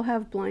 We all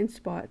have blind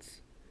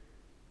spots.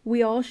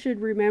 We all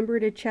should remember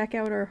to check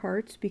out our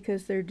hearts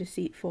because they're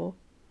deceitful.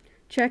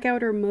 Check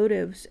out our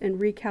motives and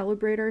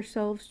recalibrate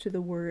ourselves to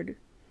the word.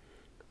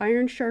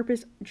 Iron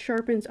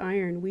sharpens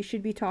iron. We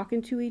should be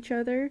talking to each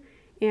other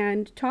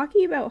and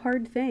talking about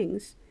hard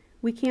things.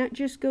 We can't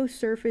just go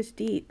surface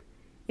deep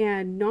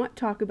and not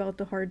talk about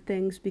the hard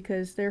things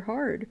because they're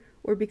hard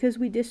or because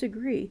we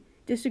disagree.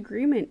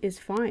 Disagreement is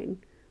fine.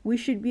 We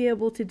should be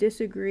able to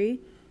disagree,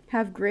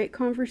 have great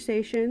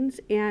conversations,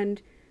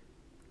 and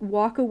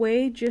walk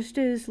away just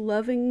as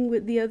loving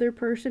with the other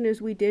person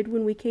as we did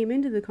when we came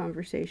into the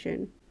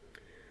conversation.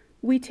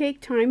 We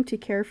take time to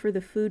care for the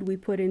food we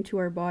put into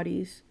our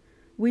bodies.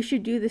 We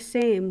should do the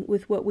same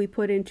with what we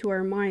put into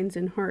our minds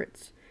and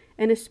hearts,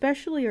 and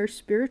especially our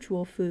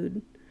spiritual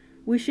food.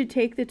 We should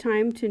take the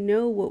time to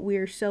know what we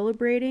are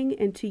celebrating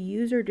and to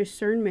use our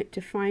discernment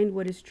to find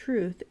what is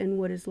truth and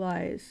what is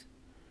lies.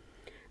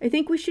 I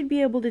think we should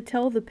be able to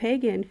tell the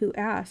pagan who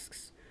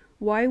asks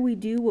why we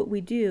do what we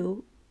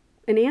do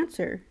an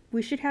answer.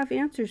 We should have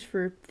answers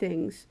for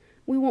things.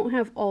 We won't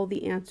have all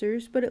the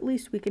answers, but at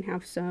least we can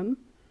have some.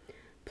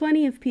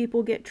 Plenty of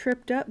people get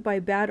tripped up by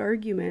bad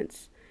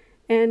arguments,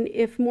 and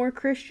if more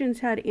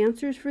Christians had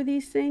answers for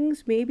these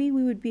things, maybe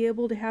we would be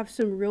able to have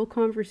some real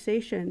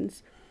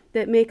conversations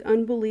that make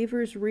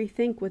unbelievers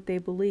rethink what they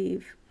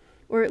believe,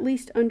 or at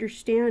least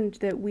understand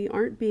that we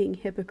aren't being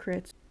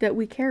hypocrites, that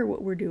we care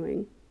what we're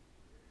doing.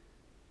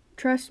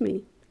 Trust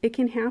me, it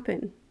can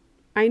happen.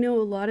 I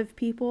know a lot of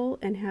people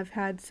and have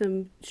had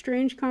some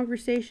strange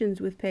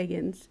conversations with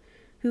pagans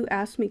who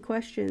ask me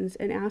questions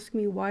and ask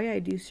me why I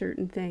do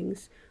certain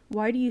things.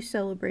 Why do you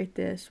celebrate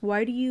this?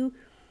 Why do you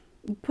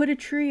put a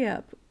tree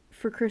up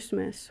for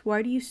Christmas?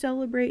 Why do you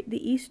celebrate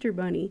the Easter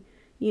bunny?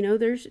 You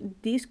know,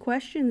 these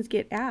questions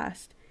get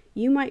asked.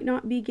 You might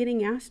not be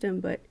getting asked them,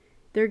 but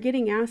they're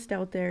getting asked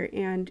out there,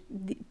 and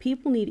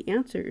people need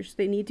answers.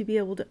 They need to be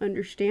able to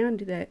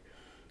understand that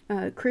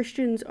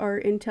Christians are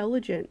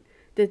intelligent,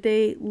 that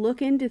they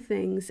look into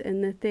things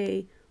and that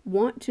they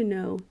want to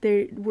know.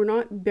 We're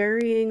not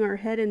burying our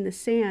head in the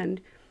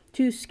sand,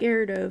 too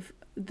scared of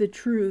the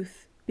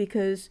truth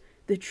because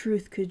the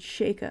truth could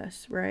shake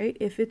us, right?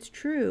 If it's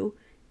true,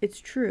 it's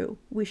true.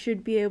 We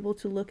should be able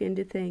to look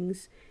into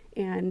things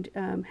and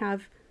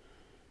have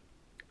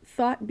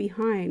thought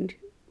behind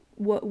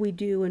what we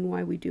do and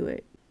why we do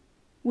it.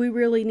 We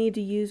really need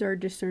to use our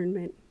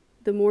discernment.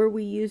 The more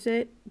we use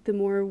it, the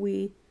more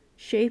we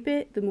shape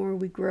it, the more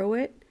we grow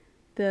it,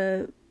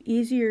 the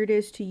easier it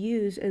is to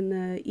use and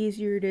the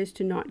easier it is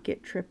to not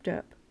get tripped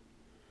up.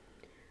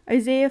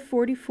 Isaiah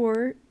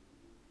 44,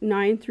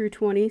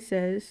 9-20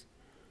 says,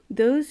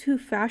 "Those who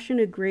fashion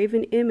a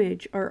graven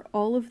image are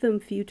all of them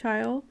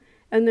futile,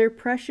 and their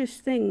precious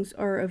things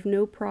are of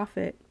no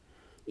profit.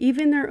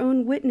 Even their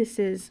own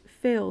witnesses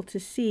fail to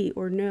see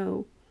or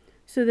know,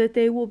 so that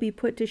they will be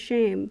put to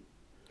shame.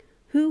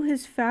 Who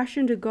has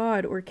fashioned a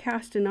god or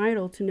cast an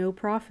idol to no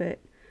profit?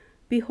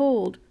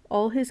 Behold,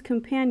 all his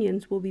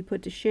companions will be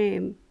put to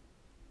shame.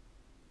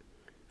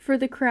 For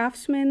the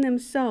craftsmen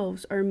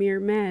themselves are mere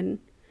men.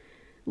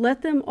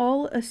 Let them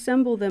all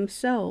assemble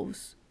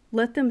themselves.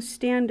 Let them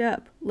stand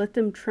up, let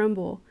them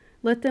tremble,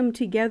 let them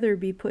together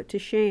be put to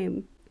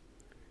shame.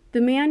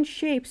 The man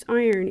shapes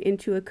iron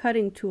into a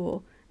cutting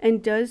tool,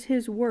 and does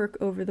his work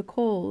over the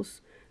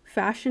coals,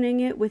 fashioning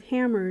it with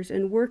hammers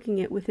and working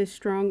it with his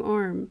strong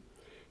arm.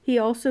 He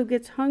also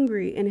gets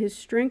hungry, and his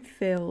strength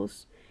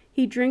fails.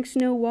 He drinks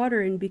no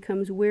water and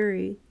becomes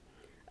weary.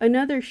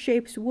 Another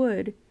shapes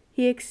wood.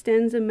 He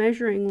extends a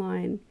measuring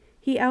line.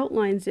 He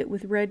outlines it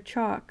with red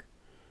chalk.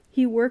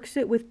 He works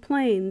it with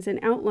planes and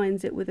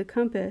outlines it with a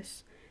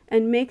compass,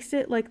 and makes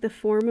it like the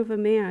form of a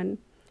man,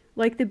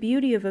 like the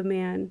beauty of a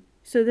man,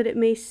 so that it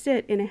may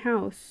sit in a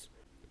house.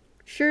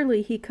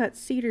 Surely he cuts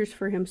cedars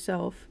for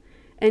himself,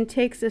 and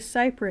takes a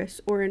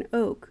cypress or an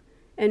oak,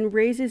 and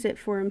raises it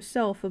for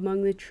himself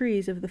among the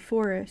trees of the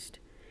forest.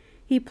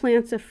 He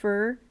plants a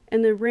fir,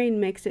 and the rain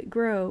makes it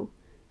grow.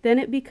 Then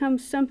it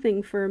becomes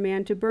something for a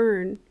man to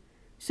burn.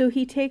 So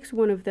he takes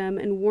one of them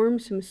and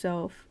warms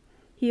himself.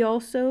 He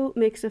also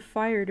makes a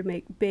fire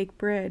to bake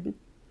bread.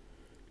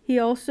 He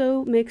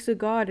also makes a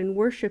god and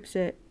worships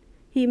it.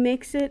 He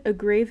makes it a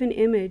graven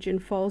image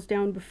and falls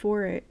down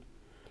before it.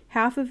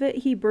 Half of it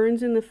he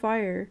burns in the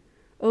fire.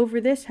 Over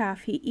this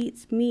half he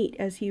eats meat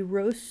as he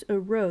roasts a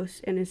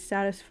roast and is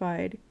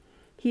satisfied.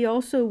 He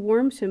also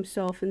warms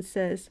himself and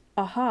says,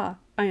 "Aha,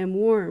 I am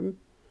warm.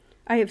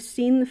 I have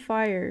seen the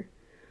fire."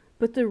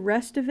 But the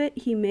rest of it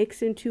he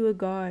makes into a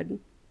god,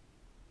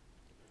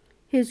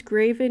 his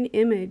graven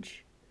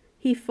image.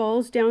 He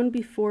falls down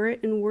before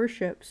it and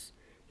worships.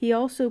 He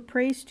also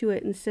prays to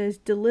it and says,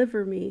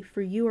 "Deliver me,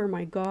 for you are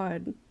my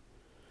God."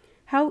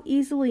 How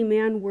easily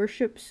man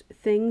worships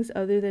things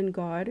other than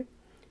God.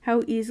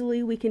 How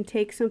easily we can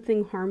take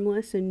something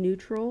harmless and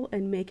neutral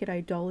and make it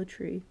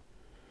idolatry.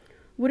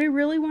 What I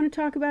really want to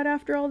talk about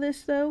after all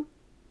this, though,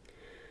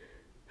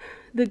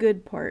 the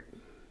good part.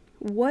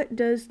 What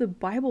does the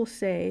Bible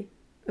say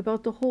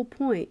about the whole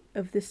point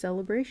of this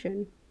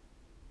celebration?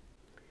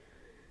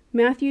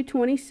 Matthew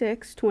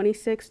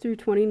 26:26 through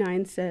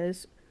 29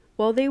 says,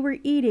 "While they were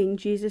eating,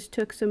 Jesus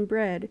took some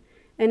bread,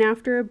 and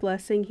after a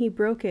blessing he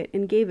broke it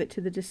and gave it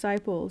to the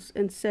disciples,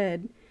 and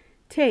said,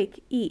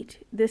 'Take, eat,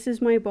 this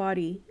is my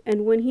body.'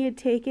 And when he had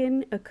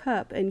taken a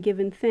cup and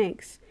given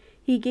thanks,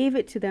 he gave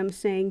it to them,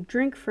 saying,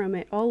 'Drink from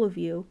it, all of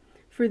you,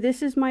 for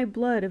this is my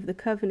blood of the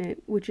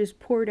covenant, which is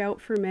poured out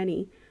for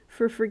many,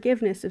 for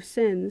forgiveness of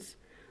sins.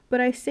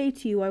 But I say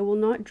to you, I will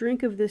not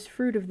drink of this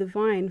fruit of the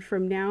vine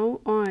from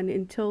now on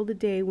until the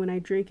day when I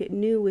drink it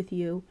new with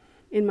you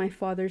in my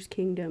Father's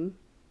kingdom.'"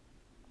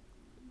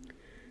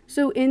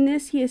 So in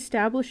this he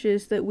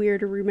establishes that we are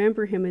to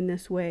remember him in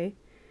this way.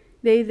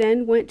 They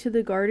then went to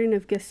the Garden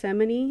of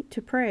Gethsemane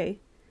to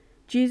pray.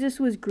 Jesus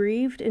was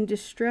grieved and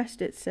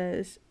distressed, it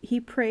says. He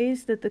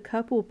prays that the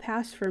cup will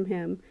pass from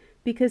him,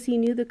 because he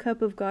knew the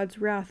cup of God's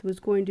wrath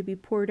was going to be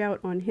poured out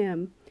on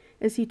him,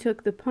 as he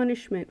took the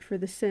punishment for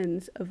the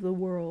sins of the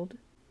world.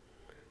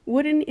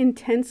 What an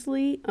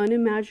intensely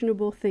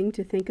unimaginable thing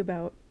to think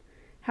about.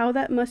 How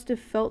that must have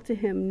felt to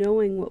him,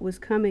 knowing what was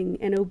coming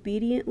and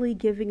obediently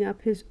giving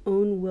up his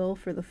own will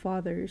for the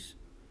Father's.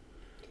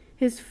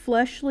 His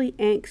fleshly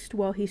angst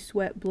while he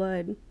sweat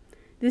blood.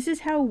 This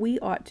is how we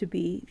ought to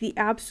be, the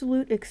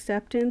absolute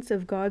acceptance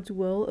of God's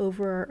will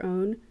over our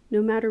own,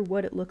 no matter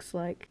what it looks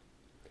like.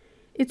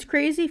 It's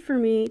crazy for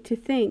me to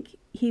think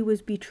he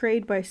was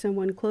betrayed by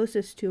someone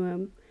closest to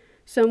him,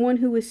 someone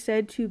who was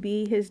said to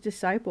be his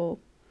disciple,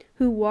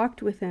 who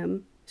walked with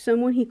him,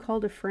 someone he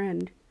called a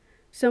friend,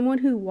 someone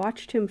who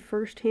watched him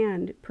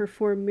firsthand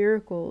perform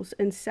miracles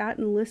and sat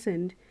and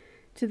listened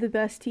to the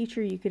best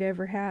teacher you could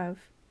ever have.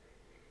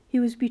 He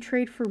was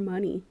betrayed for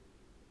money.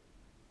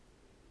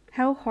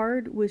 How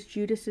hard was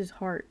Judas's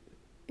heart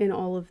in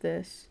all of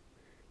this?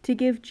 To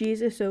give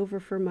Jesus over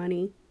for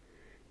money.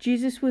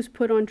 Jesus was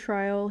put on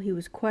trial, he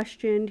was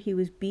questioned, he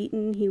was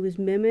beaten, he was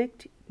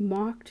mimicked,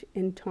 mocked,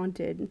 and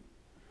taunted.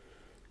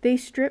 They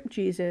stripped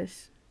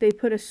Jesus. They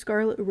put a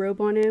scarlet robe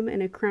on him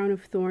and a crown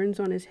of thorns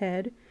on his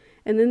head,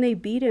 and then they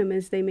beat him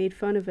as they made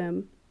fun of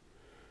him.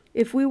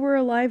 If we were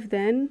alive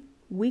then,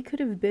 we could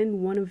have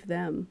been one of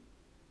them.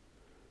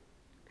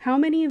 How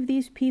many of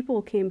these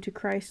people came to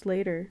Christ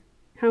later?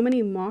 How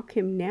many mock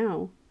him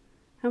now?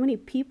 How many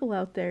people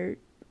out there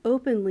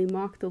openly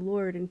mock the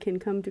Lord and can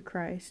come to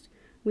Christ?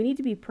 We need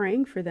to be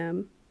praying for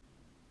them.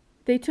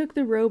 They took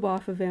the robe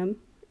off of him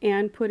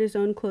and put his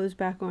own clothes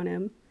back on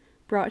him,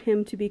 brought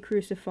him to be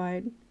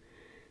crucified.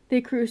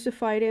 They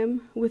crucified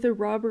him with a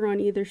robber on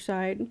either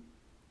side,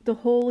 the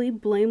holy,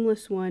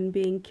 blameless one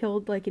being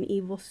killed like an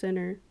evil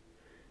sinner.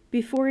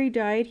 Before he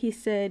died, he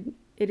said,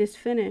 "It is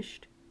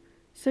finished."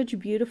 Such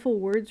beautiful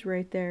words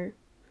right there.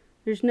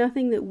 There's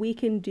nothing that we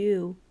can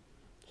do.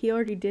 He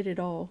already did it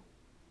all.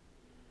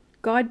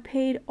 God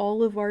paid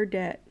all of our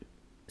debt,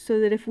 so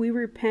that if we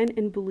repent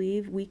and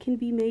believe, we can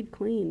be made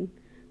clean,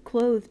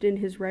 clothed in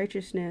his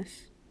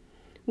righteousness.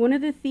 One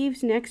of the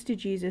thieves next to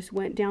Jesus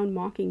went down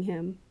mocking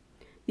him.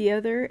 The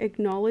other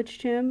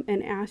acknowledged him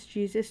and asked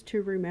Jesus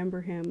to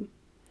remember him.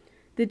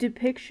 The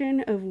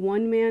depiction of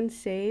one man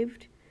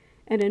saved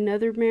and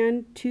another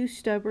man too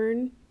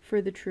stubborn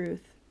for the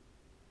truth.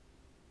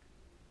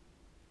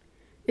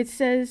 It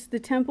says the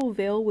temple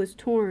veil was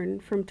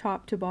torn from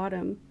top to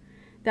bottom.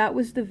 That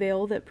was the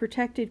veil that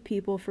protected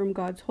people from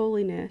God's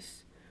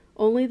holiness.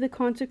 Only the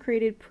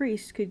consecrated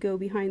priests could go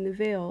behind the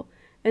veil,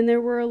 and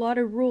there were a lot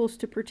of rules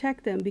to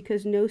protect them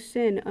because no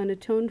sin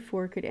unatoned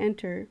for could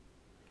enter.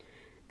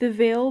 The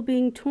veil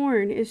being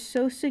torn is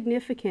so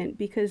significant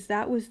because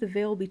that was the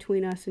veil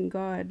between us and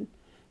God.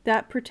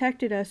 That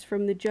protected us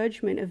from the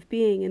judgment of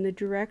being in the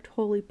direct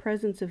holy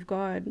presence of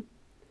God.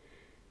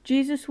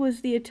 Jesus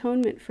was the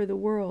atonement for the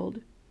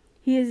world.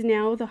 He is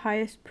now the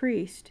highest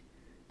priest,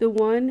 the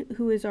one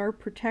who is our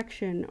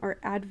protection, our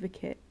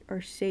advocate,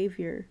 our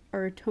Savior,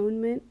 our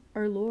atonement,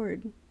 our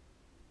Lord.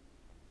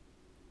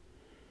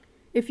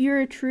 If you're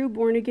a true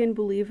born-again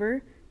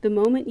believer, the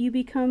moment you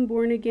become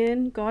born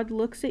again, God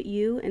looks at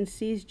you and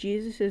sees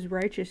Jesus'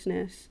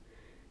 righteousness.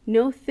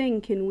 No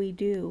thing can we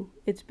do.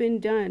 It's been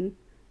done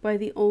by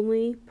the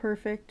only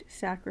perfect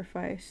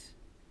sacrifice.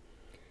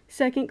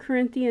 2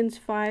 Corinthians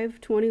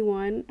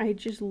 5:21, I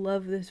just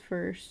love this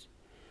verse.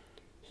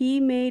 He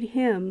made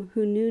him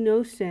who knew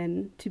no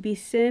sin to be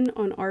sin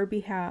on our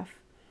behalf,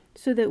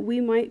 so that we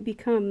might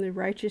become the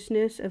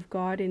righteousness of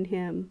God in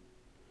him.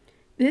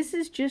 This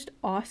is just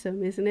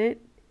awesome, isn't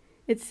it?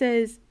 It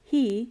says,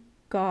 He,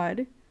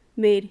 God,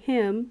 made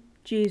him,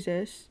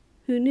 Jesus,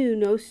 who knew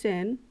no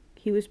sin,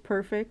 he was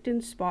perfect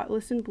and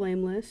spotless and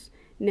blameless,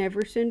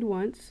 never sinned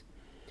once,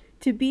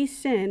 to be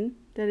sin,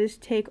 that is,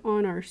 take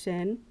on our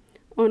sin,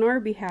 on our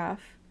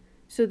behalf,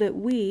 so that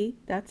we,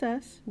 that's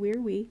us,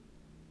 we,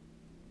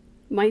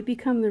 might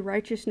become the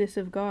righteousness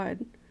of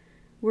God.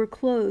 We're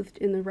clothed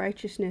in the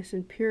righteousness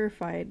and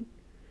purified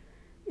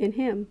in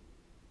Him.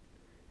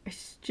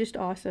 It's just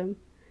awesome.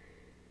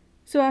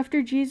 So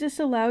after Jesus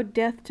allowed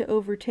death to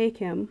overtake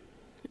him,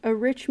 a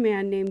rich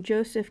man named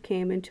Joseph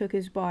came and took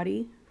his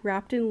body,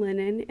 wrapped in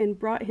linen, and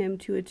brought him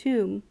to a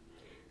tomb,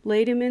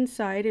 laid him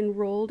inside, and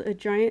rolled a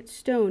giant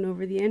stone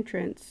over the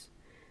entrance.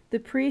 The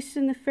priests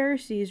and the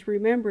Pharisees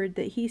remembered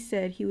that he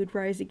said he would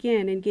rise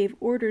again and gave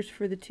orders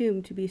for the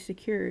tomb to be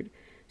secured.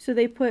 So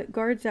they put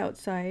guards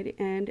outside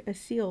and a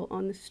seal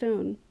on the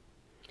stone.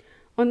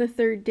 On the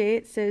third day,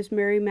 it says,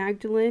 Mary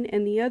Magdalene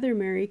and the other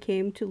Mary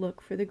came to look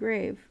for the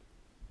grave.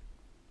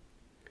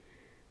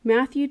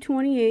 Matthew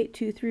 28,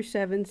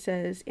 2-7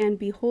 says, And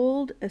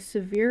behold, a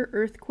severe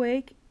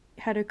earthquake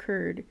had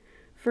occurred,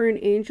 for an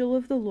angel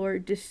of the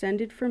Lord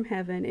descended from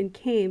heaven and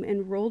came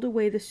and rolled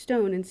away the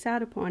stone and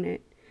sat upon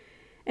it.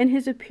 And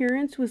his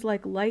appearance was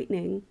like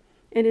lightning,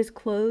 and his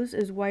clothes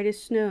as white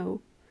as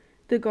snow.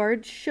 The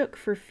guards shook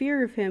for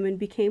fear of him and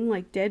became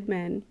like dead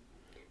men.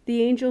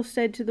 The angel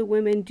said to the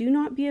women, Do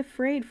not be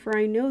afraid, for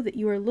I know that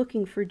you are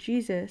looking for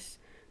Jesus,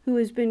 who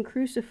has been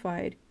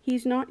crucified.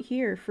 He's not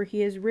here, for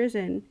he has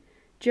risen.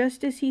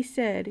 Just as he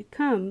said,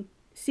 Come,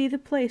 see the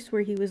place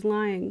where he was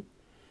lying.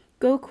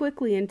 Go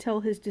quickly and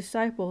tell his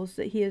disciples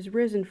that he has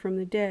risen from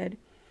the dead.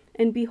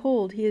 And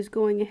behold, he is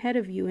going ahead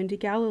of you into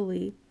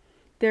Galilee.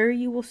 There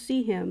you will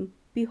see him.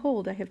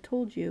 Behold, I have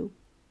told you.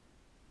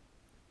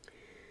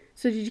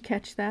 So did you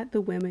catch that?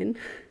 The women.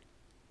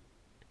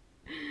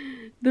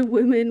 The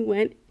women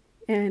went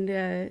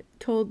and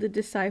told the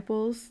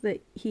disciples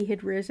that he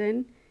had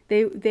risen.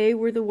 They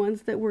were the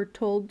ones that were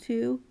told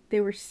to.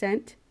 They were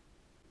sent.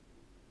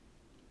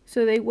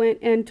 So they went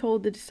and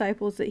told the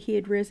disciples that he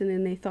had risen,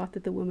 and they thought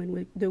that the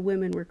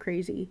women were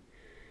crazy.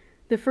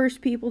 The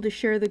first people to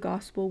share the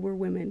gospel were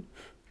women.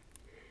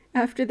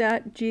 After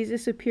that,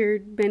 Jesus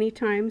appeared many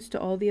times to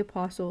all the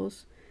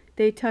apostles.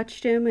 They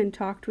touched him and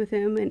talked with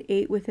him and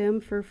ate with him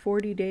for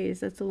 40 days.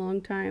 That's a long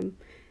time.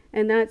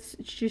 And that's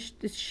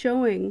just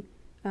showing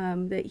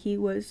that he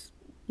was,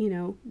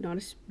 not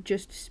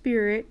just a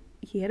spirit.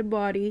 He had a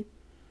body.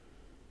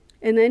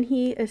 And then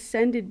he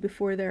ascended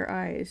before their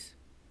eyes.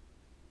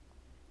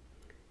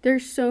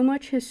 There's so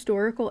much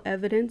historical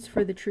evidence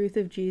for the truth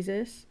of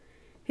Jesus,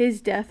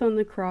 his death on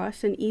the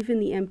cross, and even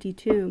the empty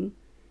tomb.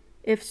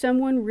 If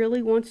someone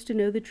really wants to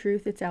know the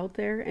truth, it's out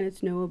there and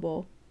it's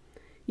knowable.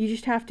 You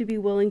just have to be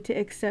willing to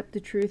accept the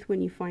truth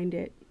when you find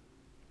it.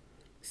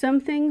 Some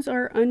things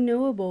are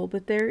unknowable,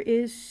 but there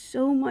is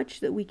so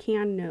much that we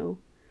can know.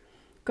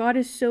 God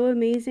is so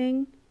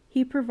amazing.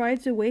 He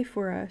provides a way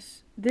for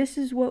us. This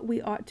is what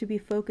we ought to be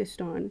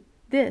focused on.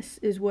 This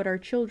is what our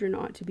children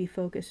ought to be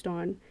focused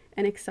on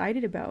and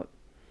excited about.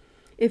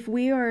 If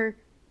we are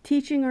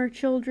teaching our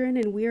children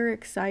and we are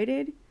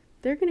excited,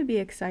 they're going to be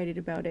excited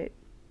about it.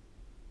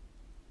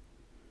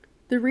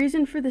 The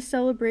reason for the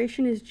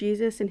celebration is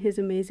Jesus and his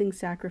amazing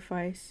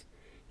sacrifice.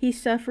 He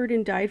suffered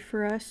and died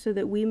for us so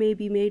that we may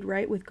be made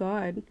right with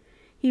God.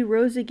 He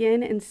rose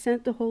again and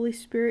sent the Holy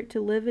Spirit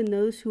to live in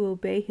those who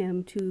obey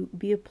him, to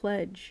be a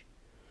pledge,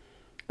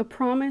 a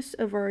promise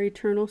of our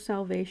eternal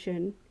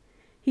salvation.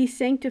 He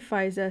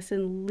sanctifies us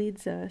and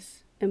leads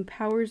us,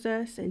 empowers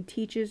us and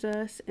teaches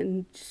us,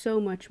 and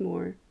so much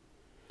more.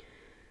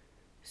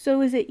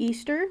 So is it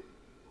Easter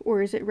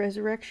or is it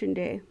Resurrection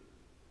Day?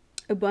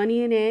 A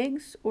bunny and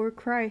eggs or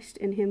Christ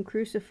and him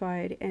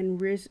crucified and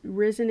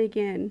risen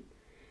again?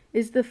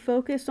 Is the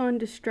focus on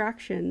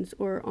distractions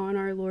or on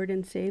our Lord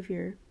and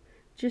Savior?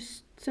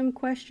 Just some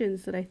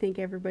questions that I think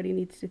everybody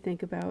needs to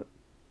think about.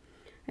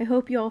 I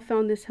hope you all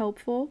found this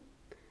helpful.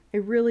 I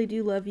really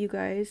do love you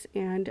guys,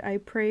 and I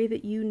pray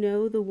that you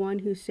know the one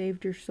who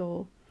saved your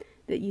soul,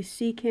 that you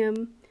seek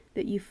him,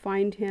 that you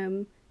find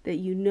him, that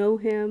you know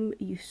him,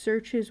 you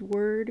search his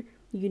word,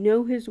 you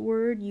know his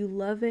word, you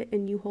love it,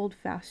 and you hold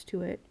fast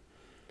to it.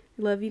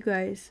 I love you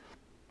guys.